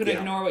 I'm going to Yeah.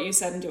 ignore what you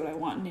said and do what I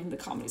want and name the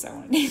comedies I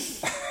want to name.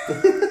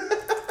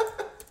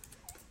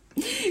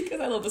 Because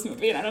I love this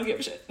movie and I don't give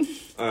a shit.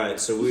 Alright,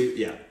 so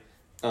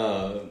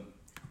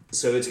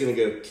so it's going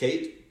to go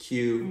Kate,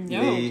 Q,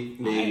 No,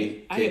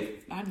 me,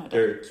 Kate. I'm not done.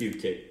 Or Q,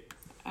 Kate.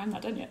 I'm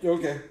not done yet.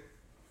 Okay.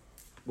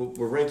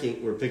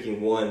 We're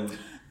picking one,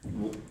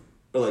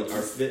 like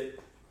our fit.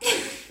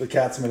 The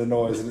cat's made a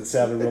noise and it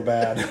sounded real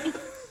bad.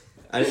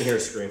 I didn't hear a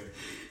scream.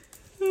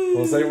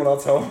 Was anyone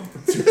else home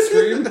to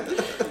scream?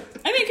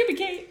 I mean, it could be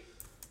Kate.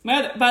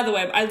 By the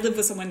way, I live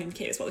with someone named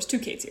Kate as well. There's 2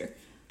 Kates here.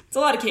 It's a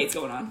lot of Kates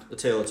going on. A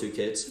Tale of Two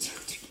Kates.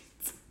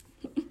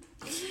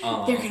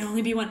 There can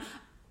only be one.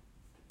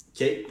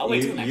 Kate, I'll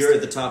wait till next you're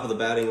time. at the top of the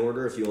batting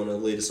order if you want to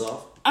lead us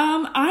off.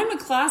 I'm a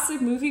classic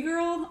movie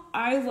girl.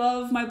 I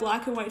love my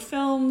black and white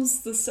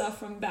films, the stuff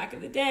from back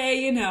in the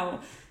day,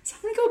 So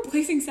I'm gonna go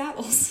Blazing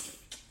Saddles.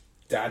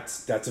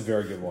 That's a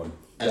very good one.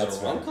 As That's a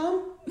very-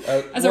 rom-com?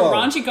 As a Whoa.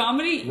 raunchy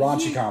comedy?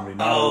 Raunchy comedy,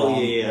 not Oh, a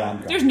rom- yeah.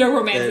 rom-com. There's no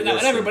romance in that That's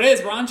whatever, true. but it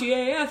is raunchy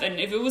AF, and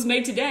if it was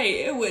made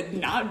today, it would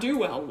not do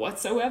well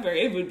whatsoever.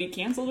 It would be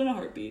canceled in a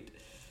heartbeat.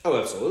 Oh,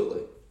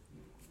 absolutely.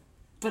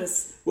 But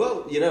it's...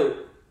 Well,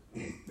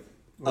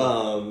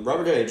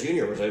 Robert Downey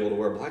Jr. was able to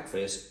wear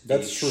blackface.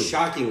 That's a true.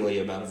 Shockingly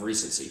amount of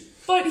recency.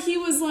 But he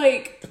was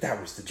like... But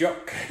that was the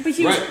joke. But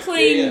he was Right.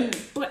 playing...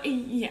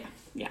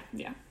 Yeah,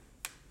 Yeah.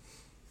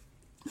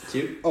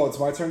 Cute. Oh, it's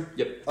my turn?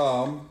 Yep.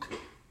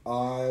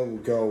 I'll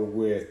go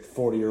with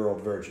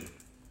 40-Year-Old Virgin.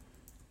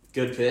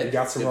 Good pick. You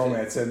got some Good pick.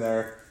 romance in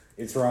there.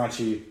 It's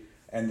raunchy.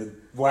 And the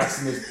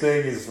waxing this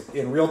thing is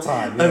in real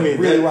time. I mean,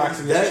 really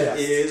waxing his that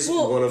chest. is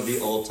Well- one of the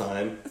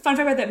all-time. Fun fact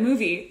about that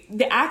movie,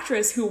 the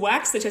actress who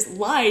waxed the chest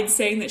lied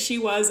saying that she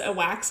was a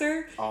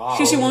waxer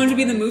because she wanted to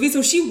be in the movie,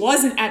 so she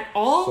wasn't at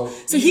all.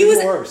 So he even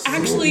was worse.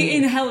 actually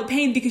in hella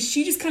pain because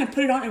she just kind of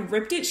put it on and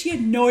ripped it. She had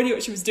no idea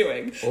what she was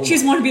doing. She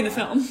just wanted to be in the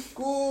film.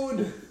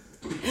 Good.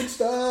 Good Fun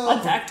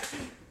stuff. fact.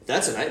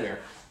 That's a nightmare.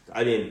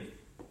 I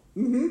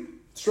mean,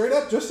 Straight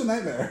up, just a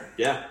nightmare.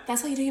 yeah.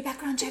 That's how you do your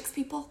background checks,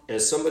 people.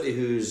 As somebody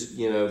who's,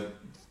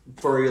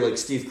 furry like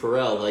Steve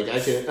Carell, like I Oh,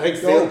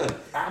 feel,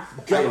 I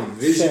God,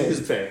 envision same.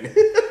 his pain.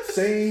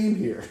 Same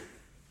here.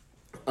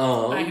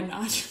 I am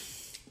not.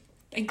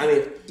 Thank you. I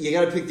mean, you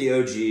got to pick the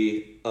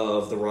OG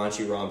of the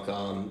raunchy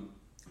rom-com.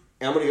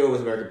 I'm going to go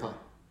with American Pie,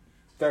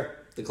 There.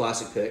 the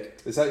classic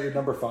pick. Is that your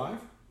number 5?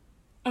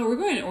 Oh, we're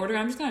going in order.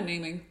 I'm just kind of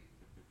naming.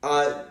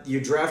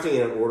 You're drafting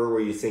in an order where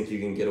you think you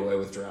can get away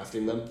with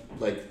drafting them,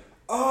 like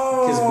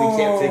Oh. because we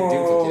can't pick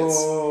duplicates.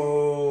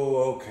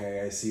 Oh,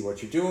 okay. I see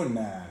what you're doing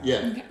now.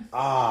 Yeah, Okay.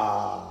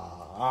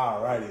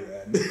 Alrighty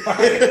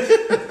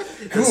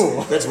then.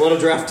 Cool. that's what a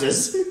draft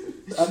is.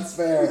 That's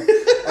fair.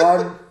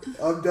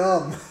 I'm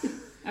dumb.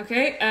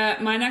 Okay,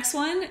 my next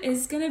one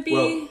is going to be...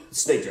 Well,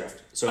 snake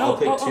draft. So I'll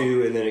pick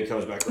two, and then it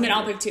comes back. and then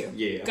around. I'll pick two.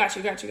 Yeah. Gotcha.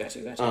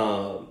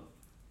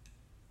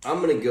 I'm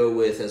gonna go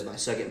with as my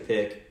second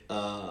pick,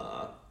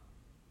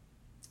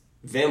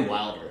 Van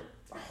Wilder.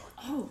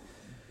 Oh.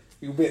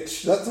 You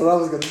bitch. That's what I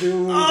was gonna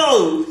do.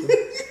 Oh,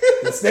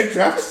 The snake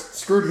draft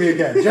screwed me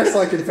again, just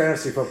like in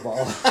fantasy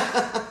football.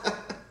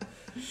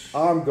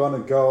 I'm gonna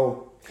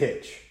go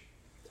Hitch.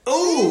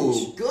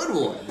 oh, good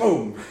one.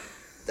 Boom.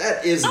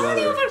 That is I don't know if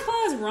another. I'd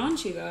call it as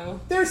raunchy, though.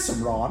 There's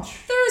some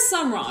raunch. There is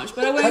some raunch,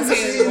 but I wouldn't Have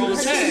say you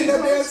it's seen,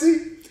 have you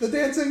seen that raunchy. the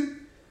dancing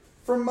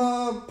from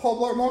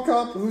Paul Blart Mall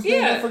Cop, whose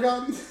name Yeah. I've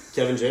forgotten?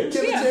 Kevin James.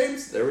 Kevin Yeah.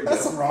 James. There we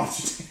That's go. some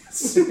raunch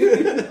dance.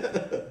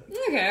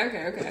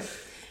 Okay.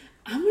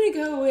 I'm going to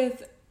go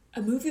with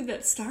a movie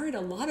that starred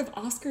a lot of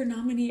Oscar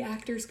nominee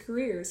actors'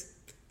 careers.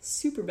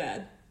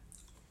 Superbad.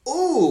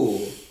 Ooh,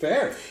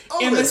 Fair. oh,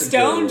 Emma that's a good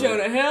Stone, one.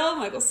 Jonah Hill,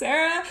 Michael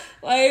Cera.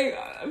 Like,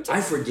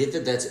 I forget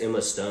that that's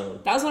Emma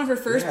Stone. that was one of her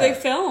first Yeah. big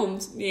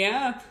films.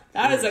 Yeah,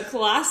 that is a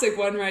classic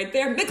one right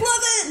there.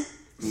 McLovin!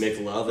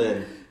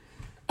 McLovin.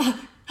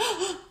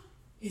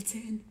 It's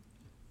in.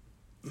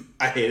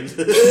 I hated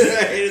that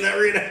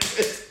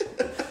reenactment.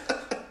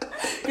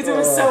 Because it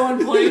was so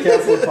on point.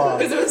 Cancel the pod.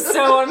 Because it was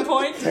so on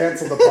point.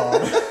 Cancel the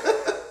pod.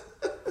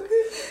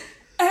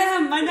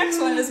 My next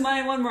one is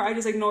my one where I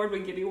just ignored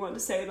what Gibby wanted to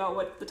say about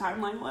what the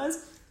timeline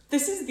was.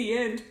 This is the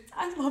end.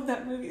 I love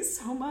that movie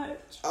so much.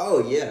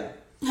 Oh yeah.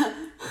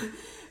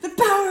 The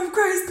power of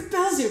Christ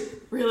compels you.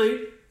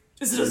 Really?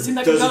 This doesn't seem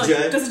that Does compelling.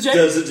 it, Jay? Does it, Jay?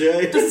 Does it,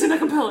 Jay? Doesn't seem that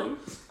compelling.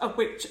 Oh,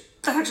 wait.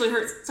 That actually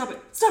hurts. Stop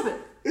it.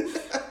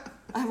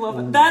 I love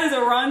it. That is a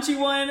raunchy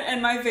one,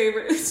 and my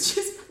favorite is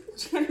just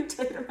Channing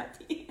Tatum at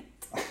the end.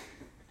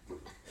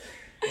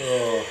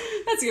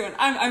 That's a good one.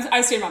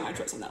 I stand by my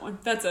choice on that one.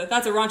 That's a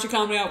raunchy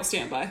comedy I will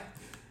stand by.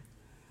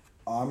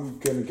 I'm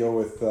gonna go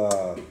with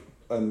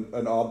an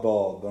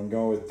oddball. I'm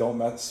going with Don't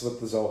Mess with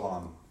the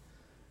Zohan.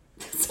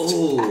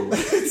 Oh,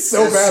 It's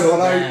so That's bad, so but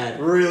bad.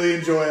 I really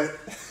enjoy it.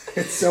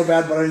 It's so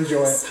bad, but I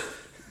enjoy it.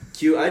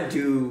 Q, I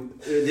do.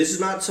 This is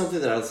not something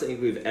that I don't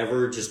think we've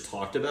ever just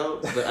talked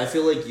about, but I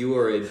feel like you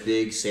are a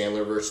big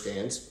Sandlerverse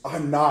stans.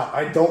 I'm not.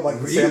 I don't like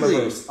the Really?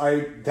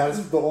 Sandlerverse. That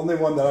is the only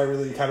one that I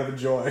really kind of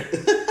enjoy.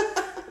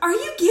 Are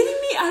you kidding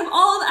me? Out of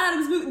all of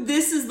Adam's movies,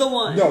 this is the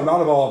one. No,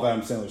 not of all of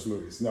Adam Sandler's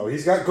movies. No,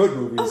 he's got good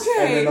movies. Okay.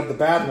 And then of the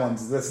bad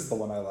ones, this is the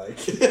one I like.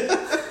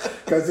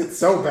 Because it's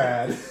so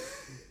bad.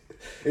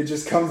 It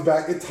just comes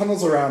back. It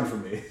tunnels around for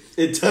me.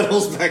 It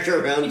tunnels back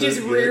around. It just this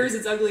good. rears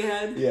its ugly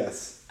head.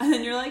 Yes. And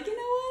then you're like, you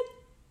know what?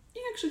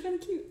 You're actually kind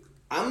of cute.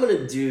 I'm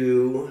gonna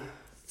do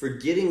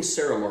Forgetting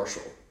Sarah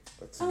Marshall.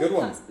 That's a good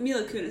one.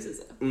 Mila Kunis is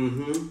a...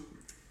 Mm-hmm.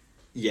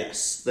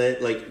 Yes,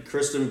 that like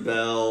Kristen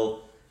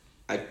Bell.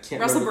 I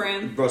can't. Russell remember.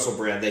 Brand. Russell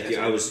Brand. Thank you.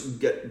 I was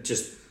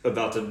just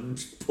about to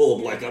pull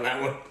a blank on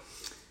that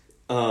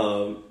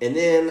one. And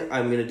then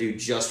I'm gonna do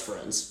Just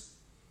Friends.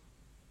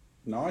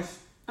 Nice.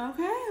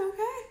 Okay.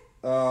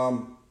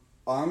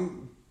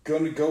 I'm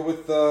going to go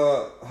with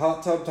the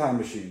Hot Tub Time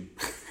Machine.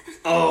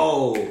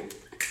 Oh,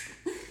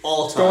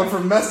 all time. Going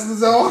from Mess of the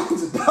Zone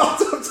to Hot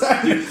Tub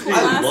Time Machine. I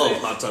Classic. love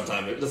Hot Tub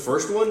Time. The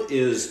first one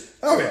is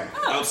Oh, yeah.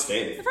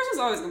 outstanding. The first one's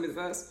always going to be the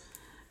best.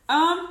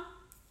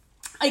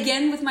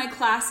 Again, with my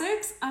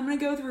classics, I'm going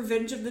to go with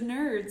Revenge of the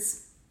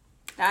Nerds.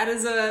 That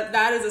is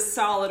a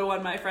solid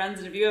one, my friends.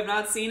 And if you have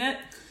not seen it,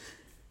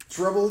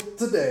 Trouble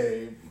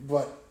today,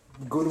 but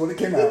good when it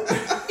came out.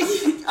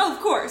 of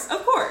course.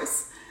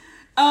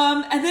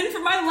 And then for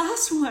my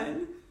last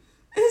one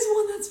is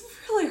one that's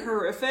really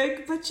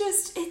horrific, but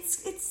just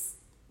it's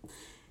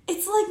like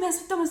Don't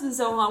Mess with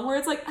Zohan, where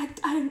it's like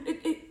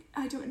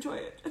I do enjoy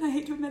it, and I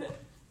hate to admit it.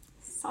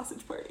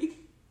 Sausage Party.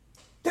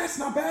 That's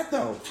not bad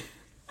though.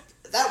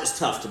 That was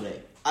tough to me.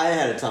 I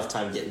had a tough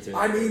time getting through that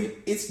I mean, movie.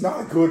 it's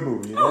not a good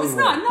movie. No, it's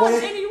not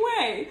in any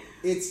way.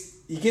 It's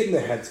you get in the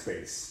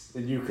headspace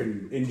and you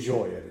can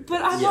enjoy it.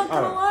 But I'm not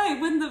gonna lie,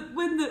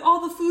 when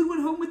all the food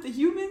went home with the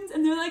humans,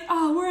 and they're like,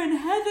 "Oh, we're in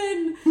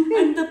heaven,"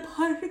 and the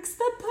parks,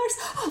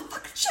 oh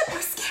fucking shit,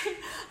 we're scared.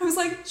 I was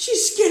like,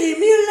 She's skinning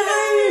me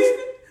alive!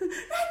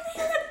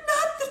 and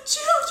not the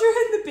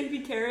children, the baby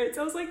carrots.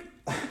 I was like,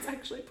 it's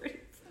actually pretty.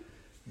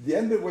 The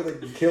end where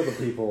they kill the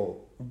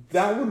people,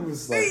 that one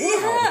was like, wow.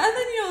 Yeah, and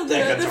then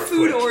That the got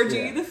food dark quick. orgy,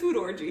 Yeah. the food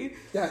orgy.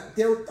 Yeah,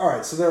 all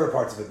right. So there are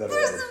parts of it that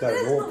are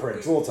a little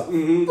cringe, a little tough. But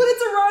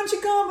it's a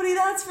raunchy comedy,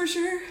 that's for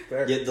sure.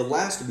 Fair. Yeah, the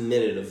last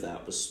minute of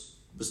that was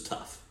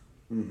tough.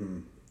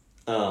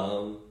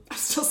 I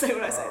still say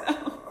what I say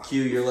though.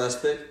 Q, your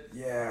last pick?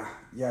 Yeah.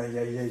 Got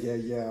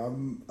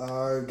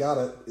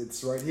it.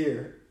 It's right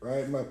here,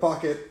 right in my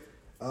pocket.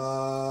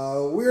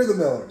 We're the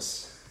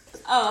Millers.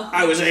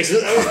 I was thinking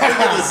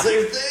the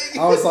same thing.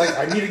 I was like,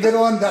 I need a good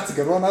one. That's a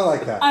good one. I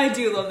like that. I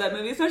do love that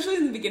movie, especially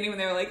in the beginning when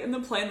they were like in the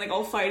plane, like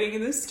all fighting,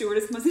 and the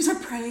stewardess must they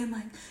start praying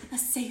like a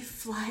safe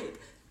flight.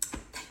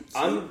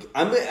 Thank you.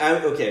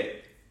 I'm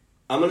okay.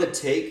 I'm gonna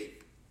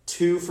take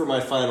 2 for my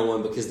final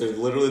one because they're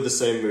literally the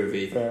same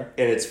movie. Fair.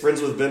 And it's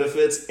Friends with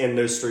Benefits and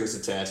No Strings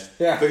Attached.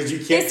 Yeah. Because you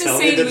can't It's the tell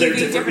me same that they're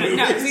movie, different different.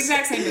 movies. No, it's the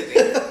exact same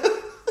movie.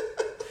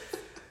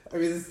 I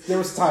mean, there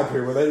was a time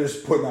period where they were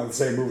just putting out the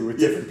same movie with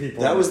different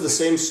people. That was the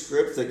same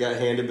script that got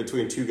handed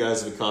between 2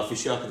 guys in a coffee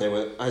shop, and they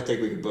went, I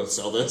think we could both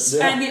sell this.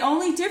 Yeah. And the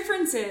only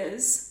difference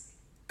is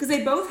because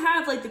they both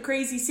have like the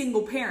crazy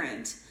single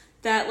parent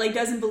that like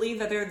doesn't believe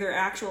that they're their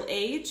actual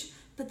age.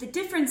 But the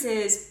difference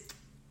is,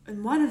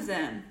 in one of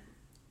them,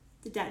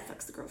 the dad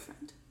fucks the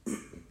girlfriend.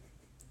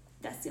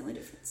 That's the only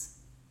difference.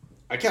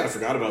 I kind of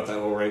forgot about that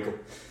whole wrinkle.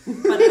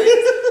 But it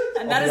is,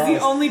 and that is I'll be the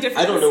honest, only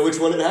difference. I don't know which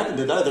one it happened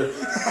in either.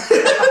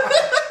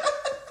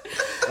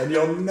 And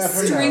you'll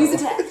never Strings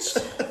know. attached.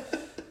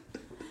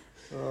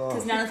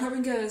 Because Natalie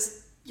Portman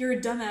goes, "You're a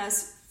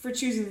dumbass for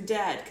choosing the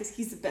dad because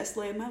he's the best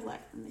lay of my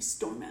life," and they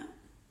storm out.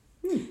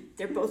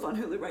 They're both on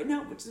Hulu right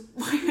now, which is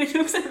why I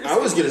know exactly. I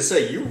was going to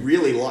say, you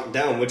really locked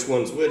down which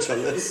one's which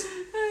on this.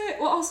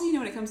 Well, also,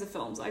 when it comes to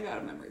films, I got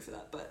a memory for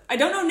that. But I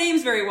don't know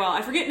names very well.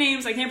 I forget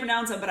names, I can't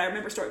pronounce them, but I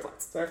remember story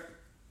plots. Fair.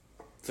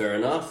 Fair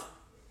enough.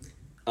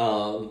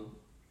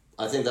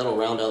 I think that'll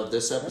round out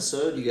this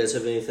episode. You guys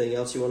have anything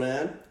else you want to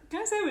add?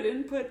 Can I say we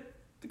didn't put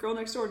The Girl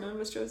Next Door? None of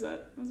us chose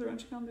that. It was a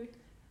raunchy comedy.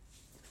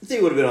 I think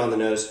it would have been on the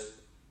nose.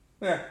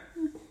 Yeah.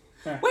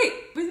 Wait,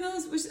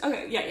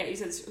 okay, yeah, you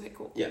said this. Okay,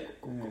 cool. Yeah.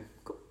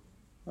 Cool.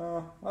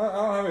 I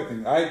don't have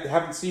anything. I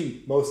haven't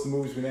seen most of the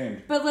movies we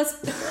named. But let's.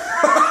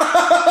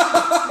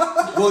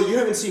 Well, you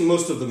haven't seen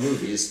most of the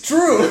movies.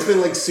 True. That's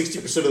been like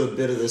 60% of the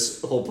bit of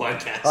this whole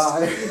podcast.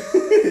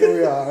 Here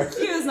we are.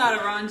 He was not a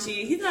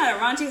raunchy. He's not a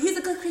raunchy. He's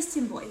a good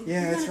Christian boy.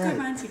 Yeah, He's that's not a good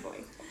right. raunchy boy.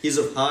 He's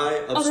of high,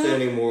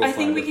 upstanding moral I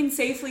think we fiber. can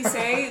safely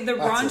say the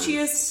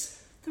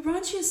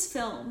raunchiest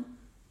film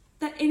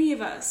that any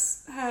of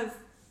us have,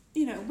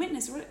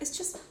 witnessed. It's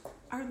just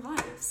our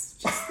lives,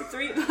 just the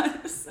 3 of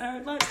us, our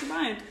lives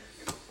combined.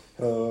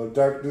 Oh,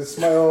 darkness,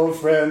 my old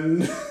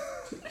friend.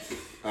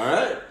 All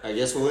right. I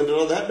guess we'll end it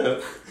on that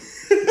note.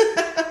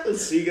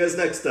 See you guys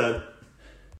next time.